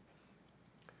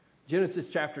 Genesis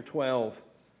chapter 12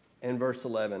 and verse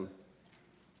 11.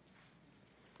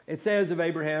 It says of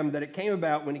Abraham that it came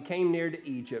about when he came near to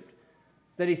Egypt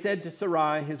that he said to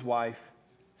Sarai, his wife,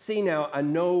 see now, I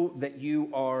know that you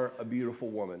are a beautiful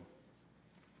woman.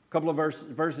 A couple of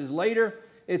verses later,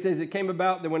 it says it came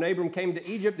about that when Abram came to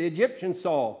Egypt, the Egyptians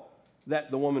saw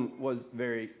that the woman was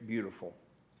very beautiful.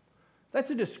 That's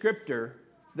a descriptor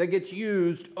that gets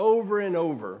used over and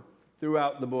over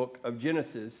throughout the book of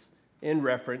Genesis in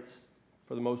reference,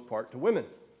 for the most part, to women.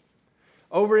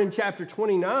 Over in chapter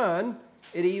 29,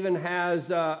 it even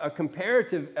has a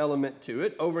comparative element to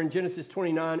it. Over in Genesis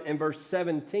 29 and verse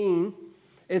 17,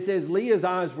 it says, Leah's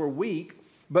eyes were weak,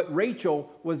 but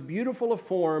Rachel was beautiful of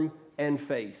form and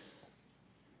face.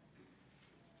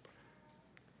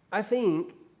 I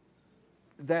think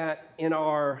that in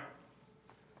our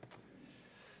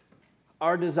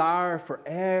desire for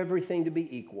everything to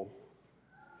be equal,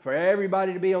 for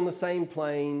everybody to be on the same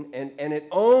plane, and it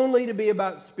only to be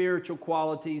about spiritual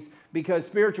qualities, because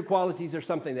spiritual qualities are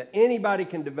something that anybody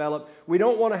can develop. We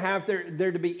don't want to have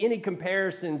there to be any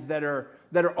comparisons that are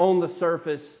on the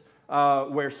surface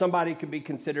where somebody could be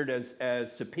considered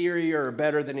as superior or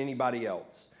better than anybody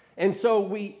else. And so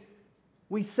we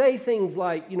say things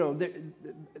like,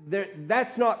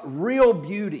 that's not real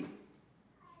beauty.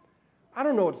 I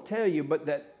don't know what to tell you, but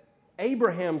that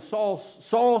Abraham saw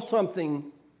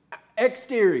something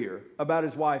exterior about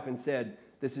his wife and said,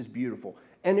 this is beautiful.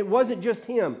 And it wasn't just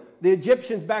him. The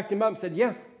Egyptians backed him up and said,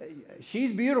 yeah,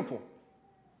 she's beautiful.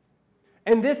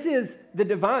 And this is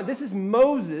this is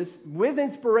Moses with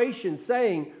inspiration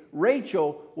saying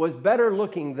Rachel was better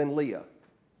looking than Leah.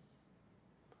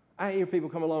 I hear people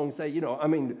come along and say,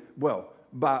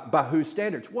 by whose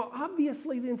standards? Well,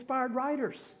 obviously the inspired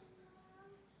writers.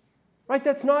 Right?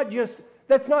 That's not just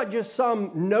That's not just some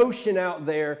notion out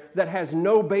there that has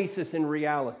no basis in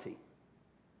reality.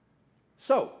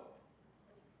 So,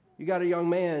 you got a young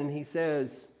man, and he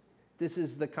says, this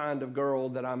is the kind of girl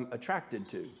that I'm attracted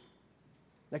to.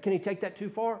 Now, can he take that too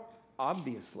far?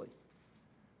 Obviously.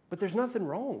 But there's nothing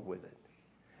wrong with it.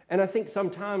 And I think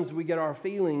sometimes we get our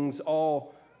feelings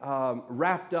all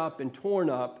wrapped up and torn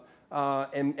up,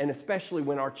 and especially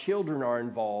when our children are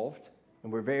involved,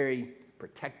 and we're very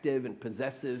protective and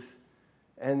possessive,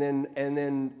 and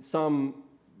then some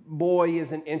boy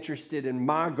isn't interested in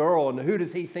my girl, and who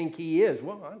does he think he is?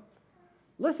 Well,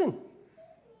 listen,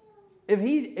 if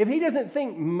he doesn't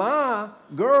think my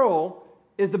girl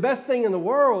is the best thing in the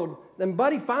world, then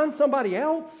buddy, find somebody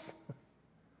else.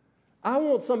 I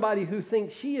want somebody who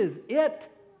thinks she is it.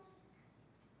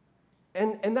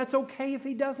 And that's okay if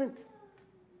he doesn't.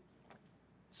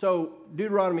 So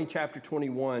Deuteronomy chapter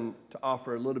 21, to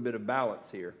offer a little bit of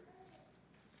balance here.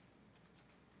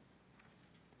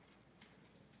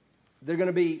 They're going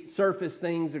to be surface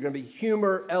things. They're going to be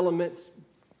humor elements,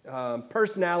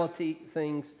 personality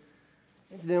things.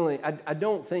 Incidentally, I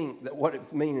don't think that what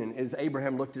it's meaning is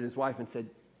Abraham looked at his wife and said,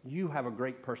 you have a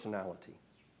great personality.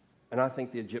 And I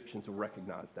think the Egyptians will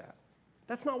recognize that.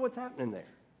 That's not what's happening there.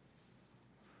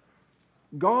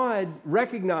 God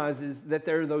recognizes that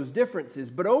there are those differences,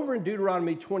 but over in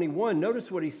Deuteronomy 21, notice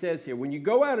what he says here. When you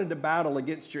go out into battle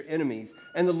against your enemies,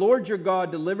 and the Lord your God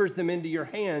delivers them into your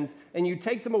hands, and you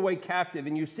take them away captive,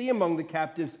 and you see among the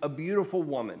captives a beautiful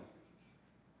woman,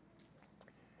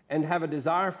 and have a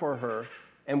desire for her,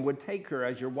 and would take her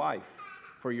as your wife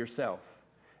for yourself.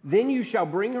 Then you shall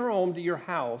bring her home to your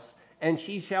house, and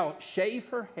she shall shave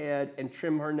her head and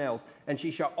trim her nails, and she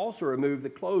shall also remove the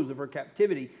clothes of her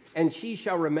captivity, and she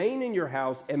shall remain in your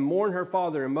house and mourn her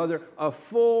father and mother a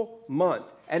full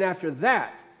month. And after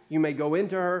that, you may go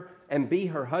into her and be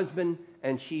her husband,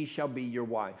 and she shall be your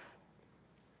wife.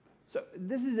 So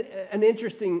this is an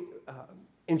interesting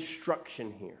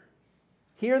instruction here.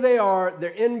 Here they are,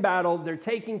 they're in battle, they're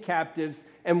taking captives,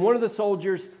 and one of the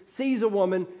soldiers sees a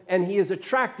woman, and he is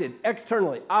attracted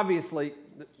externally. Obviously,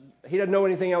 he doesn't know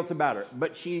anything else about her,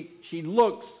 but she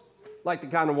looks like the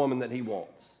kind of woman that he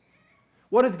wants.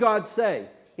 What does God say?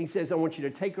 He says, I want you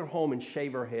to take her home and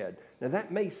shave her head. Now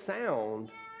that may sound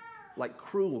like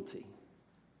cruelty,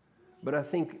 but I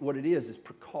think what it is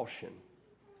precaution.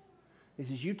 He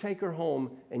says, you take her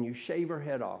home and you shave her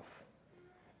head off,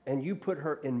 and you put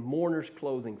her in mourner's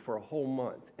clothing for a whole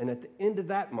month. And at the end of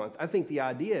that month, I think the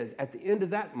idea is at the end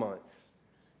of that month,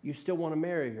 you still want to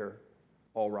marry her,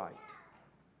 all right.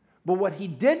 But what he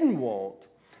didn't want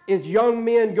is young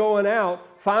men going out,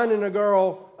 finding a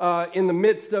girl in the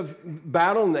midst of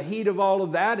battle, in the heat of all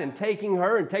of that, and taking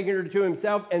her to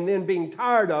himself, and then being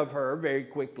tired of her very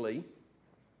quickly.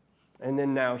 And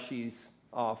then now she's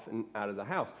off and out of the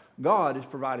house. God is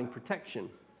providing protection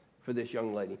for this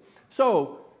young lady.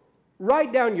 So,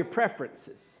 write down your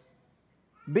preferences.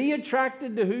 Be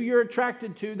attracted to who you're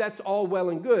attracted to. That's all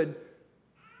well and good.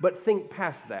 But think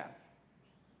past that.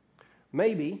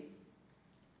 Maybe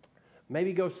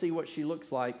go see what she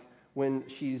looks like when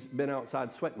she's been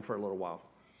outside sweating for a little while.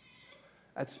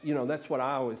 That's what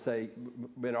I always say.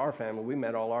 In our family, we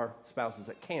met all our spouses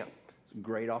at camp. It's a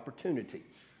great opportunity.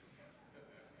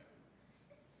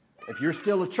 If you're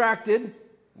still attracted,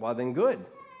 well, then good.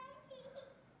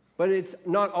 But it's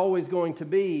not always going to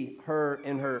be her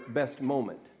in her best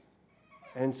moment.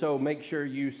 And so make sure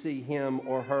you see him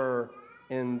or her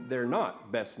in their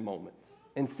not best moments.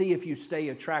 And see if you stay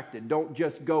attracted. Don't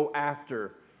just go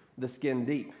after the skin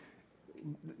deep.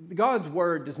 God's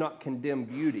word does not condemn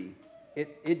beauty.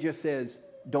 It just says,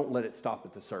 don't let it stop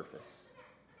at the surface.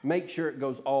 Make sure it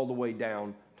goes all the way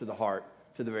down to the heart,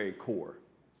 to the very core.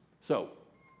 So,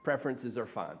 preferences are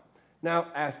fine. Now,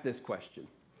 ask this question.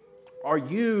 Are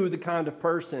you the kind of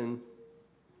person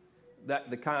that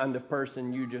the kind of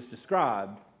person you just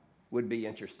described would be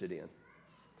interested in?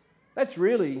 That's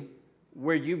really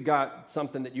where you've got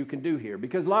something that you can do here.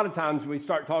 Because a lot of times we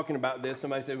start talking about this,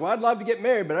 somebody says, well, I'd love to get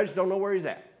married, but I just don't know where he's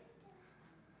at.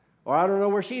 Or I don't know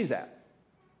where she's at.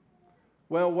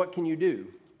 Well, what can you do?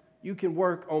 You can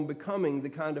work on becoming the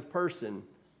kind of person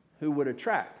who would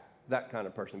attract that kind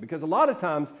of person. Because a lot of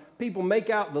times people make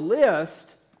out the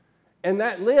list, and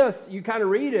that list, you kind of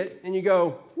read it, and you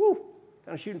go, whoo,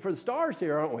 kind of shooting for the stars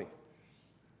here, aren't we?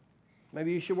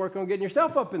 Maybe you should work on getting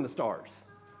yourself up in the stars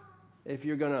if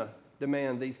you're going to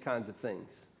demand these kinds of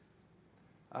things.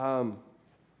 I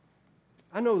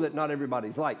know that not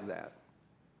everybody's like that,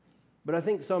 but I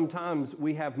think sometimes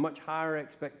we have much higher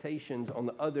expectations on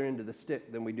the other end of the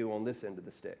stick than we do on this end of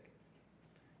the stick.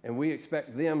 And we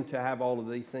expect them to have all of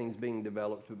these things being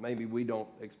developed, but maybe we don't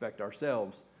expect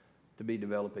ourselves to be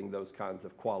developing those kinds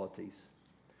of qualities.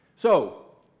 So,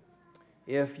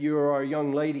 if you're a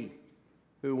young lady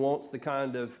who wants the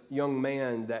kind of young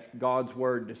man that God's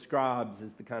Word describes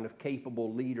as the kind of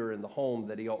capable leader in the home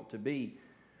that he ought to be,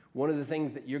 one of the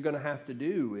things that you're going to have to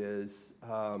do is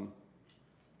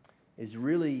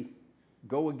really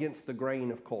go against the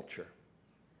grain of culture.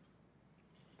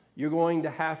 You're going to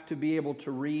have to be able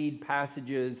to read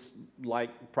passages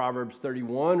like Proverbs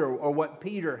 31 or what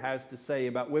Peter has to say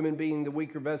about women being the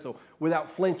weaker vessel without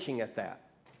flinching at that.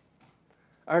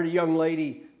 I heard a young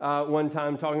lady one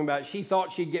time talking about she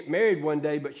thought she'd get married one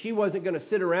day, but she wasn't going to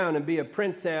sit around and be a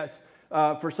princess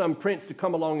for some prince to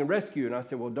come along and rescue. And I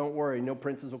said, well, don't worry, no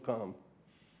princes will come.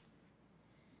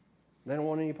 They don't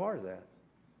want any part of that.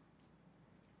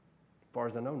 As far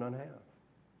as I know, none have.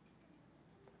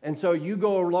 And so you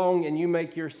go along and you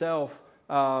make yourself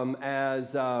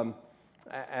as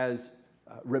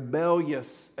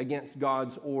rebellious against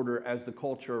God's order as the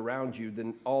culture around you,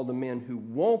 then all the men who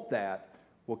want that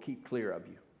will keep clear of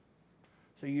you.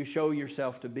 So you show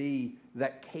yourself to be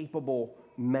that capable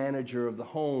manager of the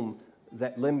home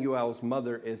that Lemuel's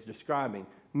mother is describing.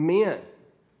 Men,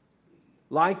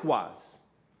 likewise,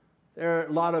 there are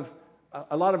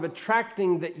a lot of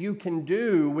attracting that you can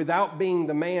do without being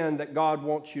the man that God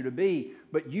wants you to be.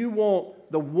 But you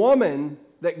want the woman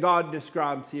that God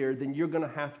describes here, then you're going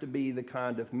to have to be the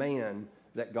kind of man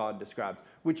that God describes,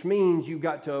 which means you've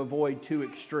got to avoid two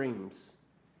extremes.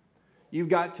 You've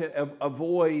got to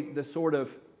avoid the sort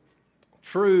of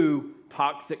true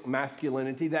toxic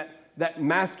masculinity, that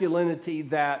masculinity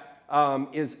that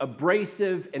is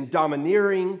abrasive and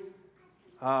domineering,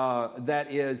 that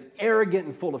is arrogant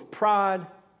and full of pride.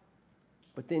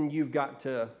 But then you've got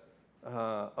to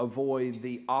avoid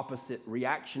the opposite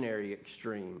reactionary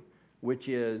extreme, which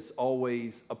is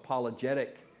always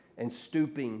apologetic and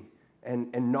stooping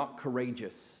and not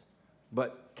courageous,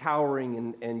 but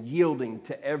cowering and yielding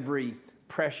to every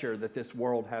pressure that this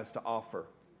world has to offer.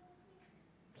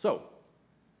 So,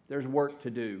 there's work to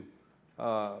do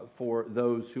for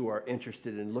those who are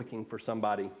interested in looking for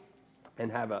somebody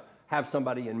and have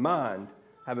somebody in mind,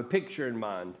 have a picture in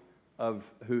mind of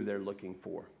who they're looking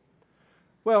for.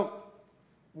 Well,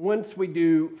 once we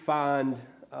do find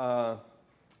a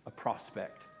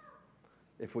prospect,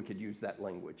 if we could use that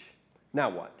language, now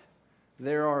what?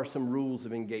 There are some rules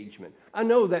of engagement. I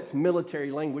know that's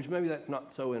military language. Maybe that's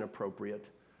not so inappropriate.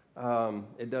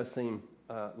 It does seem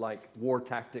like war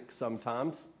tactics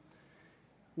sometimes.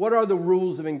 What are the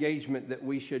rules of engagement that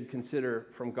we should consider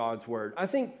from God's Word? I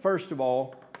think, first of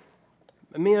all,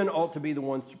 men ought to be the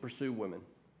ones to pursue women.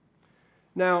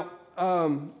 Now,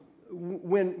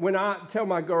 when I tell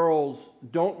my girls,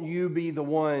 don't you be the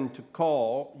one to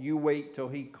call, you wait till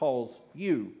he calls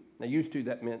you. Now, used to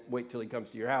that meant wait till he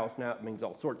comes to your house. Now it means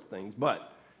all sorts of things.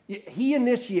 But he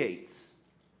initiates,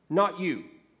 not you.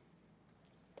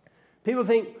 People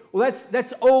think, well,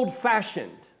 that's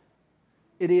old-fashioned.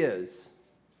 It is.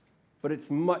 But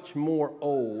it's much more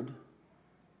old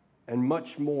and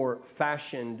much more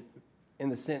fashioned in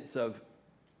the sense of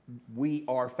we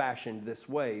are fashioned this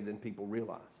way than people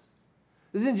realize.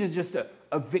 This isn't just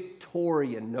a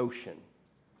Victorian notion.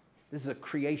 This is a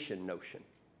creation notion.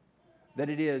 That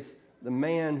it is the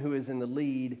man who is in the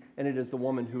lead and it is the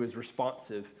woman who is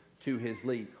responsive to his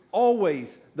lead.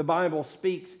 Always the Bible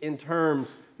speaks in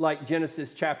terms like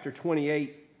Genesis chapter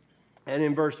 28 and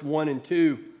in verse 1 and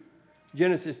 2.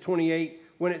 Genesis 28,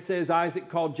 when it says, Isaac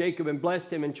called Jacob and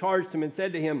blessed him and charged him and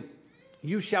said to him,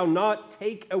 you shall not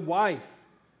take a wife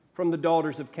from the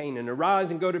daughters of Canaan.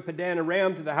 Arise and go to Padan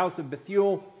Aram to the house of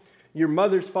Bethuel, your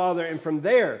mother's father, and from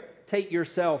there take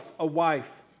yourself a wife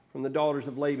from the daughters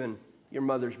of Laban, your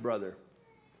mother's brother.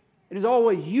 It is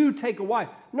always you take a wife.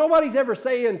 Nobody's ever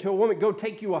saying to a woman, go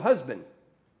take you a husband.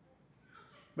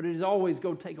 But it is always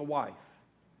go take a wife.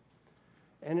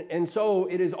 And so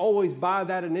it is always by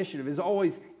that initiative. It is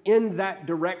always in that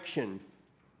direction.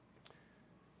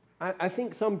 I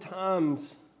think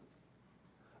sometimes,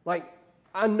 like,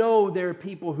 I know there are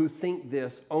people who think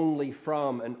this only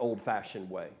from an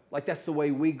old-fashioned way. Like that's the way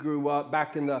we grew up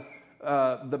back in the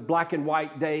black and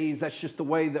white days. That's just the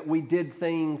way that we did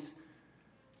things.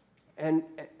 And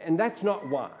that's not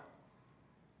why.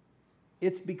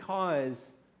 It's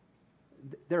because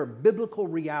there are biblical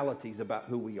realities about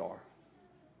who we are.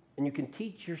 And you can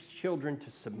teach your children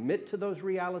to submit to those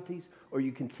realities, or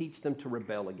you can teach them to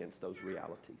rebel against those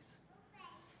realities.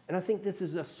 And I think this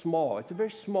is it's a very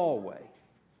small way,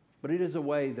 but it is a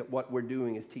way that what we're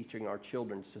doing is teaching our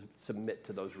children to submit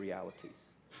to those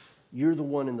realities. You're the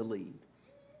one in the lead.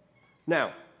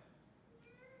 Now,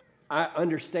 I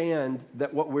understand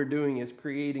that what we're doing is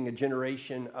creating a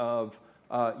generation of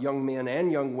young men and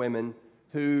young women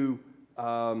who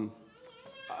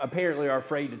apparently are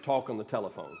afraid to talk on the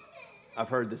telephone. I've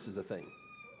heard this is a thing.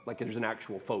 Like there's an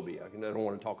actual phobia. I don't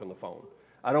want to talk on the phone.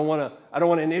 I don't want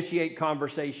to initiate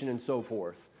conversation and so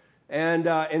forth.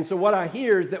 And so what I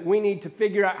hear is that we need to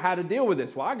figure out how to deal with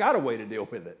this. Well, I got a way to deal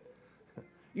with it.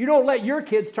 You don't let your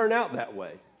kids turn out that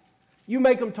way. You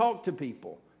make them talk to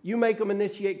people. You make them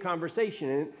initiate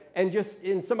conversation.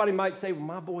 And somebody might say, well,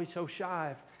 my boy's so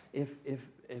shy. If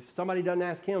somebody doesn't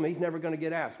ask him, he's never going to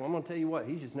get asked. Well, I'm going to tell you what,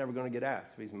 he's just never going to get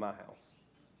asked if he's in my house.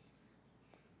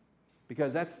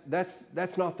 Because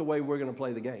that's not the way we're going to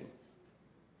play the game.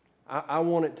 I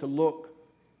want him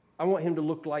to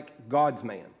look like God's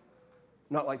man,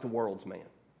 not like the world's man.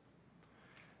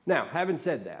 Now, having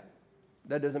said that,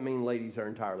 that doesn't mean ladies are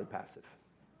entirely passive.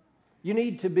 You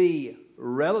need to be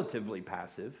relatively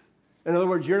passive. In other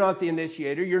words, you're not the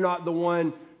initiator. You're not the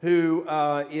one who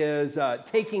is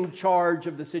taking charge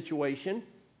of the situation.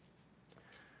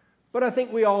 But I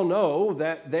think we all know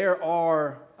that there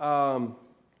are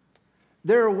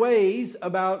ways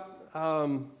about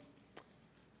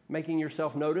making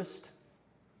yourself noticed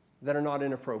that are not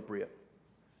inappropriate.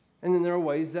 And then there are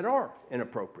ways that are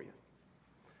inappropriate.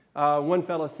 One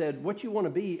fellow said, what you want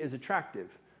to be is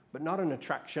attractive, but not an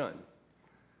attraction.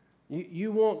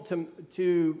 You want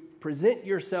to present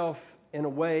yourself in a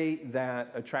way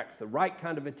that attracts the right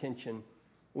kind of attention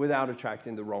without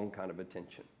attracting the wrong kind of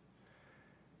attention.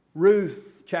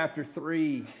 Ruth chapter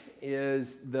 3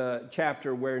 is the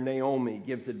chapter where Naomi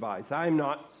gives advice. I'm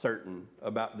not certain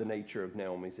about the nature of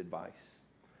Naomi's advice.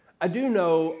 I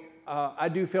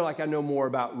do feel like I know more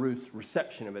about Ruth's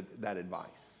reception of that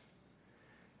advice.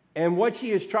 And what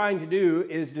she is trying to do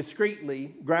is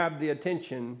discreetly grab the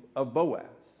attention of Boaz.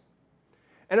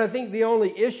 And I think the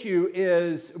only issue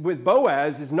is with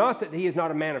Boaz is not that he is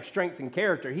not a man of strength and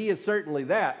character. He is certainly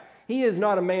that. He is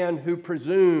not a man who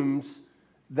presumes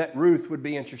that Ruth would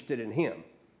be interested in him.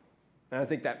 And I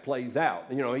think that plays out.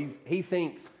 You know, he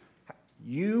thinks,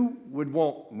 you would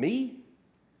want me?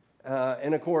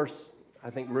 And of course, I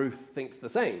think Ruth thinks the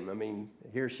same. I mean,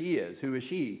 here she is. Who is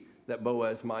she that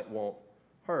Boaz might want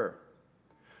her?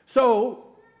 So,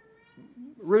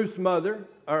 Ruth's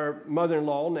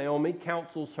mother-in-law, Naomi,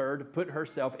 counsels her to put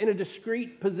herself in a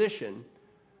discreet position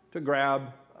to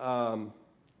grab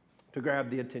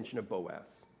the attention of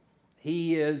Boaz.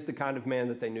 He is the kind of man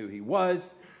that they knew he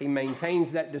was. He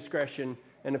maintains that discretion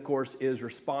and, of course, is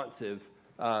responsive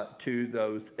to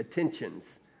those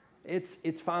attentions.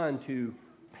 It's fine to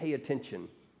pay attention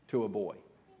to a boy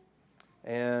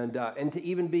and to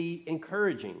even be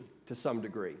encouraging to some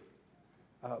degree.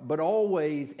 But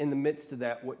always in the midst of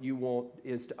that, what you want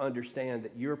is to understand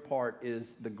that your part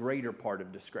is the greater part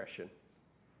of discretion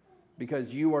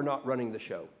because you are not running the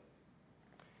show.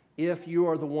 If you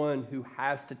are the one who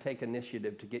has to take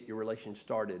initiative to get your relation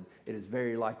started, it is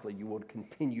very likely you will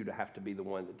continue to have to be the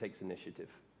one that takes initiative.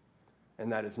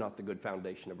 And that is not the good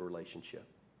foundation of a relationship.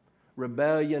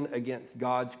 Rebellion against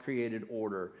God's created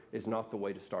order is not the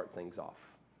way to start things off.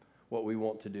 What we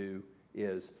want to do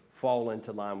is fall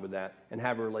into line with that and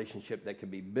have a relationship that can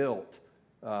be built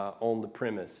on the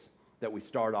premise that we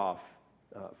start off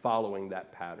following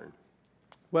that pattern.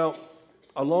 Well,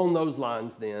 along those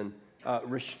lines then,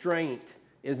 restraint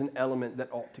is an element that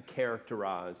ought to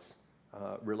characterize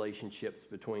relationships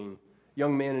between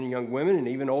young men and young women, and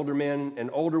even older men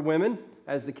and older women,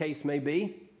 as the case may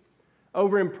be.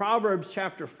 Over in Proverbs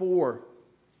chapter 4,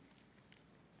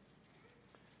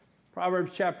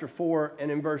 and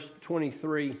in verse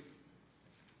 23,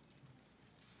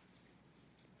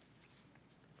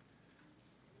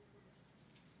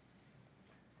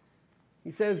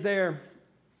 he says there,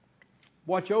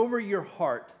 watch over your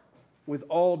heart with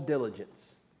all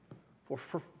diligence,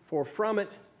 for from it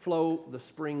flow the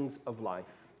springs of life.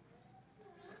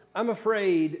 I'm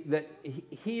afraid that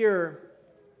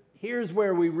here's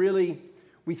where we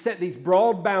set these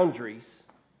broad boundaries,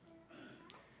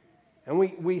 and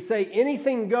we say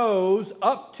anything goes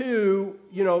up to,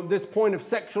 this point of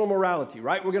sexual immorality,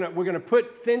 right? We're gonna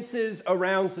put fences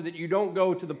around so that you don't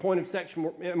go to the point of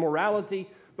sexual immorality,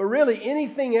 but really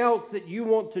anything else that you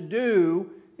want to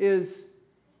do is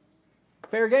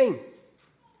fair game.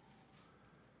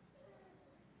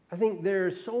 I think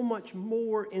there's so much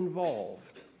more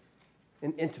involved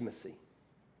in intimacy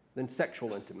than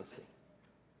sexual intimacy.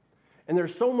 And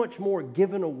there's so much more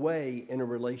given away in a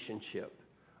relationship,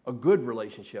 a good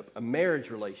relationship, a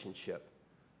marriage relationship,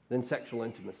 than sexual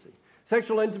intimacy.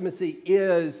 Sexual intimacy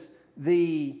is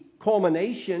the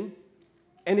culmination,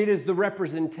 and it is the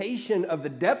representation of the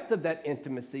depth of that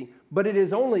intimacy, but it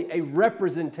is only a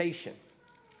representation.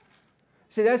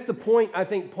 See, that's the point I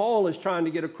think Paul is trying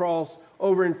to get across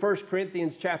over in 1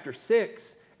 Corinthians chapter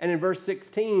 6 and in verse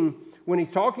 16 when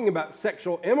he's talking about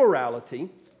sexual immorality.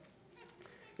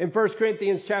 In 1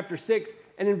 Corinthians chapter 6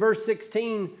 and in verse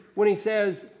 16 when he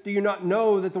says, "Do you not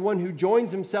know that the one who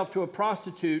joins himself to a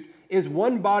prostitute is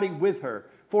one body with her?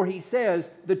 For he says,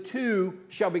 the two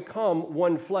shall become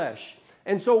one flesh."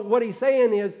 And so what he's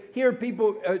saying is, here are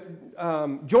people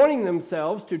joining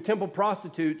themselves to temple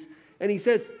prostitutes, and he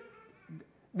says,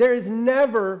 there is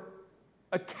never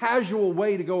a casual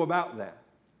way to go about that.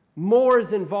 More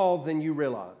is involved than you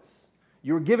realize.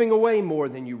 You're giving away more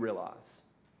than you realize.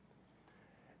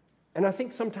 And I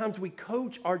think sometimes we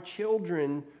coach our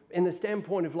children in the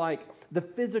standpoint of like, the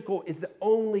physical is the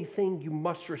only thing you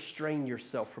must restrain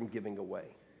yourself from giving away.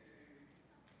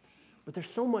 But there's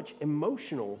so much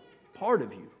emotional part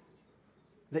of you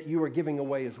that you are giving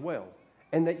away as well,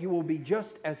 and that you will be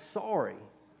just as sorry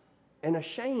and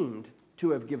ashamed to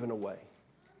have given away.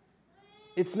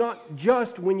 It's not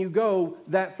just when you go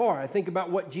that far. I think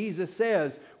about what Jesus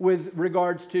says with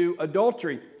regards to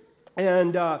adultery.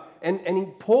 And he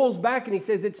pulls back and he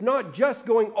says, it's not just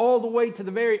going all the way to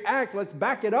the very act. Let's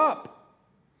back it up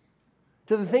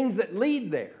to the things that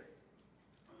lead there.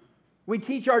 We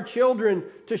teach our children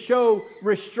to show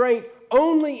restraint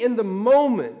only in the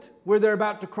moment where they're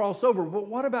about to cross over. But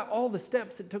what about all the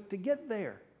steps it took to get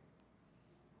there?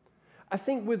 I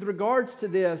think with regards to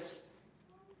this,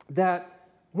 that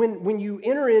when you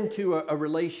enter into a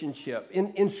relationship,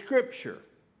 in Scripture,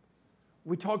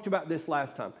 we talked about this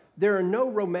last time, there are no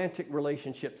romantic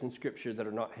relationships in Scripture that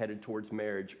are not headed towards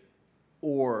marriage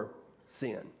or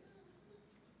sin.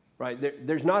 Right?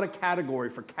 There's not a category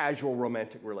for casual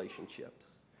romantic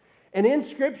relationships. And in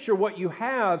Scripture, what you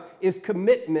have is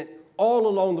commitment all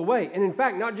along the way. And in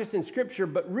fact, not just in Scripture,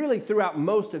 but really throughout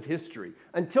most of history.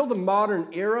 Until the modern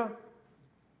era,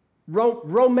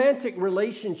 romantic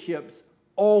relationships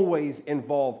always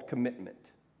involved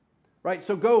commitment. Right?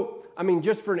 So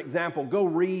just for an example, go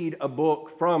read a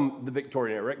book from the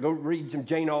Victorian era. Right? Go read some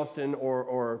Jane Austen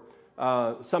or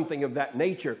something of that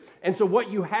nature. And so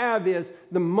what you have is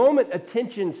the moment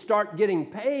attention start getting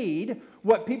paid,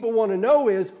 what people want to know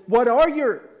is, what are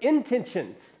your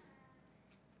intentions?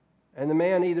 And the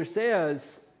man either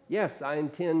says, yes, I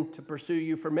intend to pursue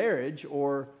you for marriage,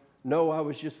 or no, I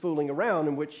was just fooling around,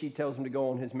 in which she tells him to go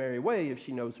on his merry way if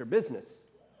she knows her business.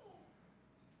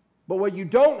 But what you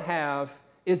don't have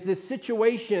is this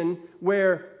situation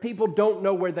where people don't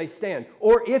know where they stand.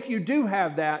 Or if you do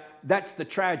have that, that's the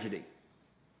tragedy.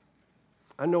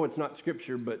 I know it's not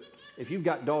Scripture, but if you've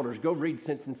got daughters, go read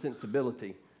Sense and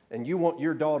Sensibility, and you want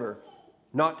your daughter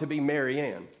not to be Mary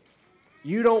Ann.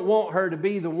 You don't want her to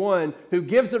be the one who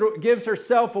gives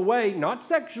herself away, not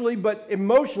sexually, but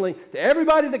emotionally, to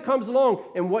everybody that comes along,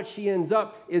 and what she ends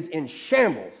up is in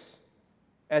shambles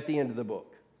at the end of the book.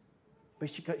 But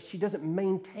she doesn't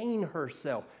maintain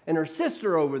herself. And her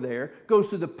sister over there goes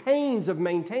through the pains of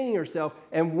maintaining herself.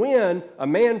 And when a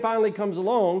man finally comes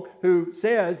along who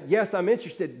says, yes, I'm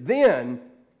interested, then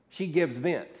she gives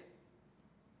vent.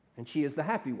 And she is the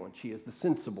happy one. She is the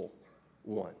sensible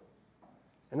one.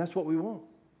 And that's what we want,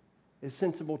 is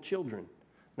sensible children.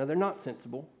 Now, they're not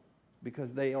sensible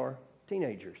because they are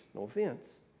teenagers. No offense.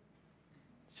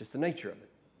 It's just the nature of it.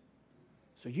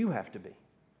 So you have to be.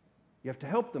 You have to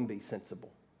help them be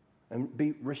sensible and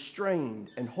be restrained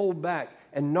and hold back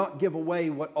and not give away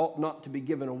what ought not to be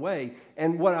given away.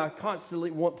 And what I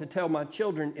constantly want to tell my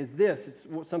children is this.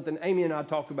 It's something Amy and I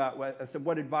talk about. I said,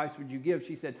 what advice would you give?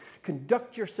 She said,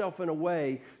 conduct yourself in a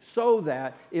way so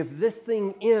that if this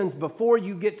thing ends before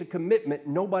you get to commitment,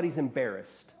 nobody's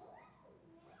embarrassed.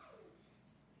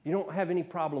 You don't have any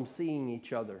problem seeing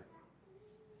each other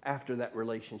after that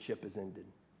relationship is ended.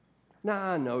 Now,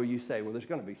 I know you say, well, there's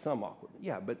going to be some awkwardness.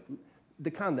 Yeah, but the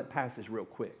kind that passes real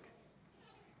quick.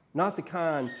 Not the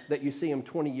kind that you see them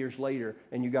 20 years later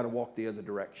and you got to walk the other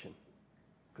direction.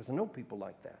 Because I know people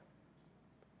like that.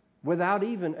 Without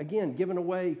even, again, giving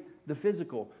away the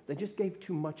physical, they just gave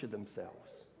too much of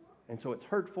themselves. And so it's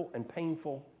hurtful and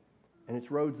painful, and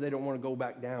it's roads they don't want to go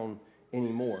back down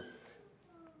anymore.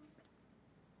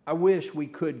 I wish we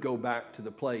could go back to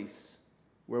the place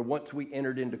where once we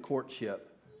entered into courtship,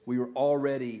 we were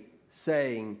already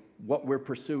saying what we're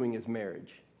pursuing is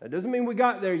marriage. That doesn't mean we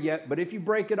got there yet, but if you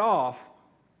break it off,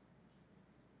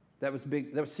 that was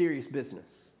serious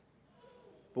business.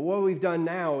 But what we've done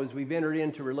now is we've entered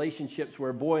into relationships where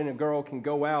a boy and a girl can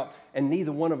go out and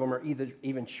neither one of them are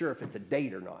even sure if it's a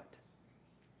date or not.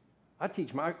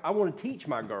 I want to teach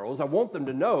my girls, I want them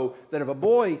to know that if a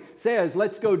boy says,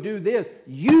 let's go do this,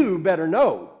 you better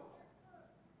know.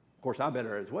 Of course, I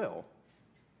better as well.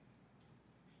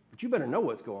 But you better know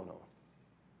what's going on.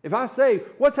 If I say,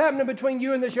 what's happening between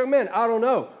you and this young man? I don't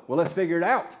know. Well, let's figure it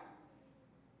out.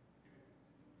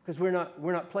 Because we're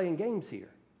not playing games here.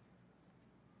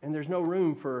 And there's no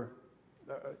room for,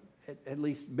 at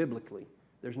least biblically,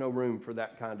 there's no room for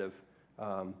that kind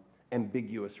of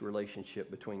ambiguous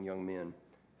relationship between young men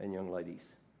and young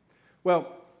ladies.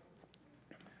 Well,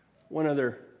 one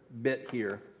other bit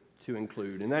here to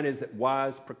include, and that is that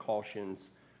wise precautions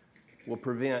will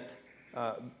prevent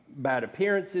bad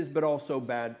appearances, but also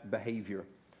bad behavior.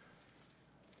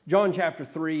 John chapter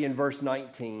 3 and verse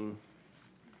 19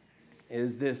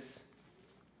 is this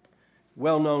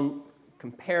well-known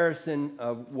comparison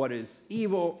of what is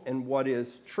evil and what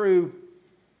is true.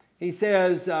 He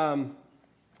says,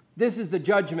 this is the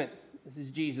judgment. This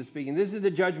is Jesus speaking. This is the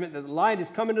judgment that the light has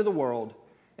come into the world,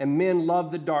 and men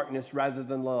love the darkness rather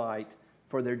than the light,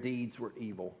 for their deeds were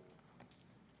evil.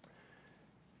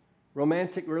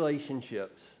 Romantic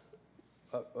relationships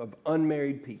of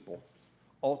unmarried people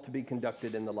ought to be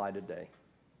conducted in the light of day.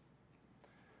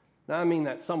 Now, I mean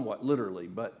that somewhat literally,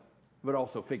 but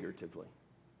also figuratively.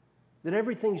 That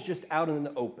everything's just out in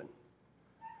the open.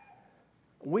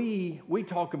 We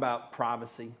talk about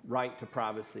privacy, right to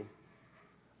privacy.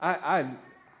 I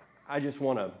just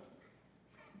want to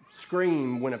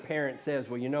scream when a parent says,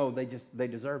 well, you know, they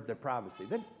deserve their privacy.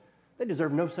 They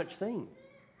deserve no such thing.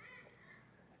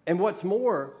 And what's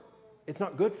more, it's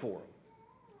not good for them.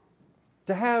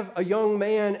 To have a young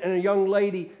man and a young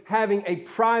lady having a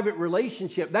private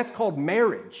relationship, that's called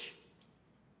marriage.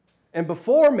 And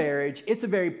before marriage, it's a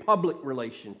very public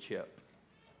relationship.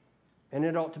 And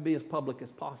it ought to be as public as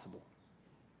possible.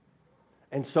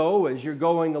 And so, as you're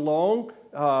going along,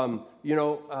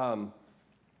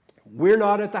 we're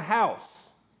not at the house.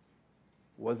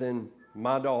 Well, then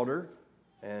my daughter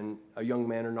and a young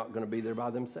man are not going to be there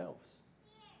by themselves.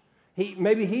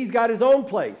 Maybe he's got his own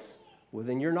place. Well,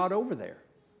 then you're not over there.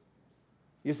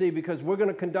 You see, because we're going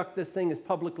to conduct this thing as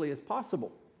publicly as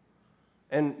possible.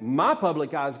 And my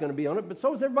public eye is going to be on it, but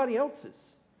so is everybody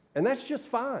else's. And that's just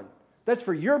fine. That's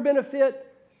for your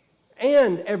benefit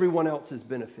and everyone else's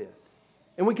benefit.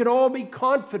 And we can all be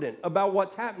confident about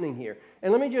what's happening here.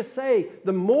 And let me just say,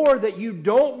 the more that you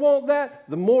don't want that,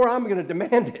 the more I'm going to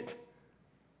demand it.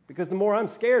 Because the more I'm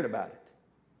scared about it.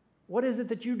 What is it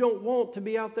that you don't want to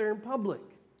be out there in public?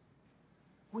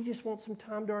 We just want some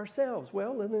time to ourselves.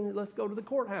 Well, then let's go to the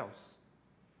courthouse.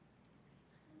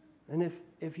 And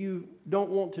if you don't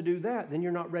want to do that, then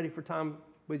you're not ready for time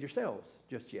with yourselves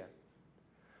just yet.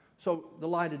 So the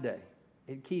light of day,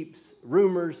 it keeps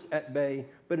rumors at bay,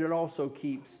 but it also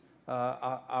keeps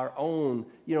our own,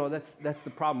 that's the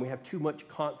problem. We have too much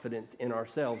confidence in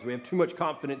ourselves. We have too much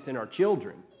confidence in our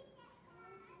children.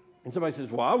 And somebody says,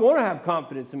 well, I want to have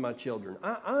confidence in my children.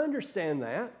 I understand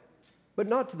that, but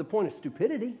not to the point of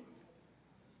stupidity.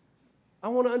 I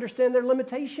want to understand their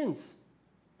limitations.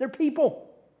 They're people.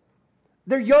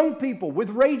 They're young people with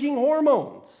raging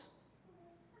hormones.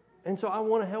 And so I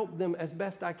want to help them as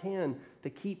best I can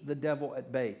to keep the devil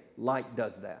at bay. Light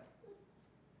does that,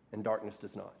 and darkness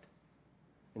does not.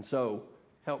 And so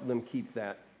help them keep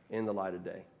that in the light of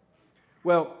day.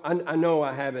 Well, I know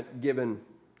I haven't given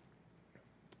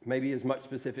maybe as much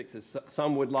specifics as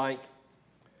some would like.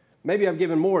 Maybe I've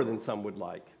given more than some would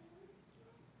like.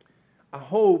 I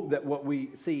hope that what we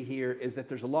see here is that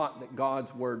there's a lot that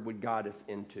God's Word would guide us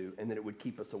into and that it would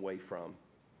keep us away from.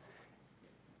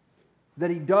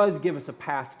 That He does give us a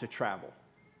path to travel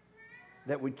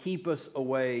that would keep us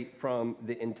away from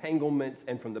the entanglements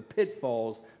and from the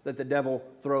pitfalls that the devil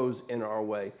throws in our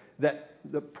way. That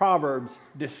the Proverbs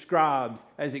describes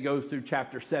as it goes through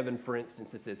chapter 7, for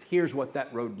instance. It says, here's what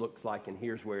that road looks like and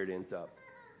here's where it ends up.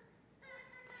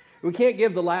 We can't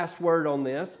give the last word on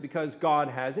this because God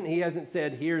hasn't. He hasn't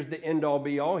said, here's the end-all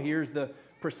be-all, here's the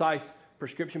precise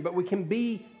prescription, but we can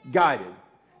be guided.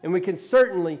 And we can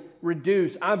certainly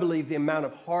reduce, I believe, the amount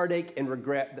of heartache and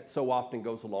regret that so often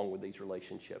goes along with these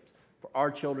relationships for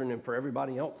our children and for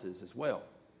everybody else's as well.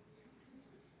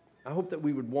 I hope that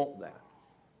we would want that.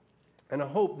 And I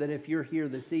hope that if you're here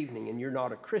this evening and you're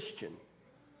not a Christian,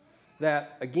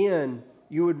 that, again,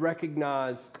 you would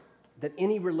recognize that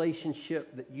any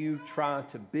relationship that you try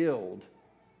to build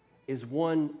is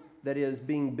one that is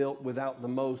being built without the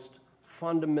most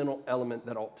fundamental element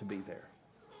that ought to be there.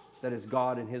 That is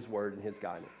God and His Word and His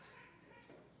guidance.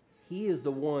 He is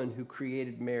the one who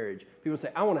created marriage. People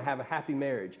say, I want to have a happy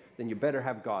marriage. Then you better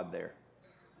have God there.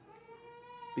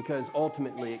 Because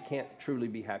ultimately it can't truly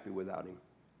be happy without Him.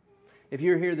 If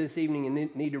you're here this evening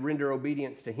and need to render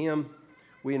obedience to Him,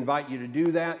 we invite you to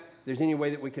do that. If there's any way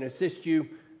that we can assist you,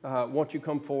 won't you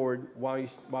come forward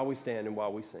while we stand and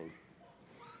while we sing?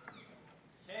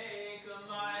 Take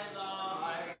my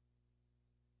life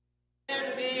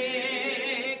and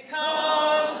be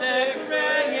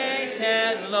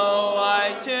consecrated, lo,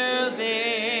 I to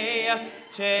thee.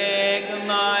 Take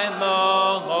my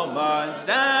moments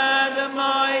and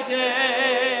my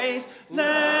days,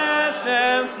 let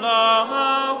them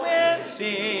flow in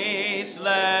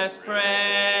ceaseless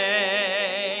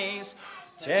praise.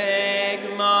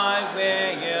 Take my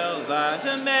will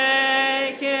and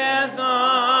make it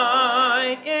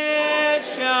thine, it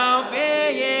shall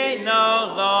be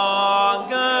no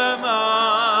longer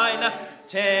mine.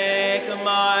 Take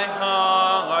my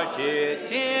heart,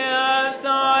 it is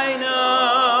thine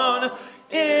own,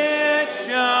 it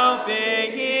shall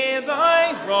be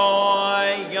thy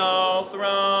royal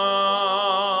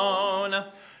throne.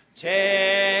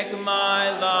 Take my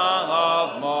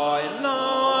love, my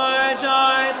Lord,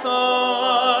 I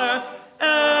pour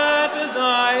at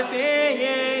thy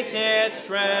feet its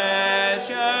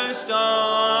treasure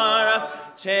store.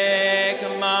 Take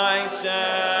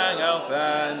myself,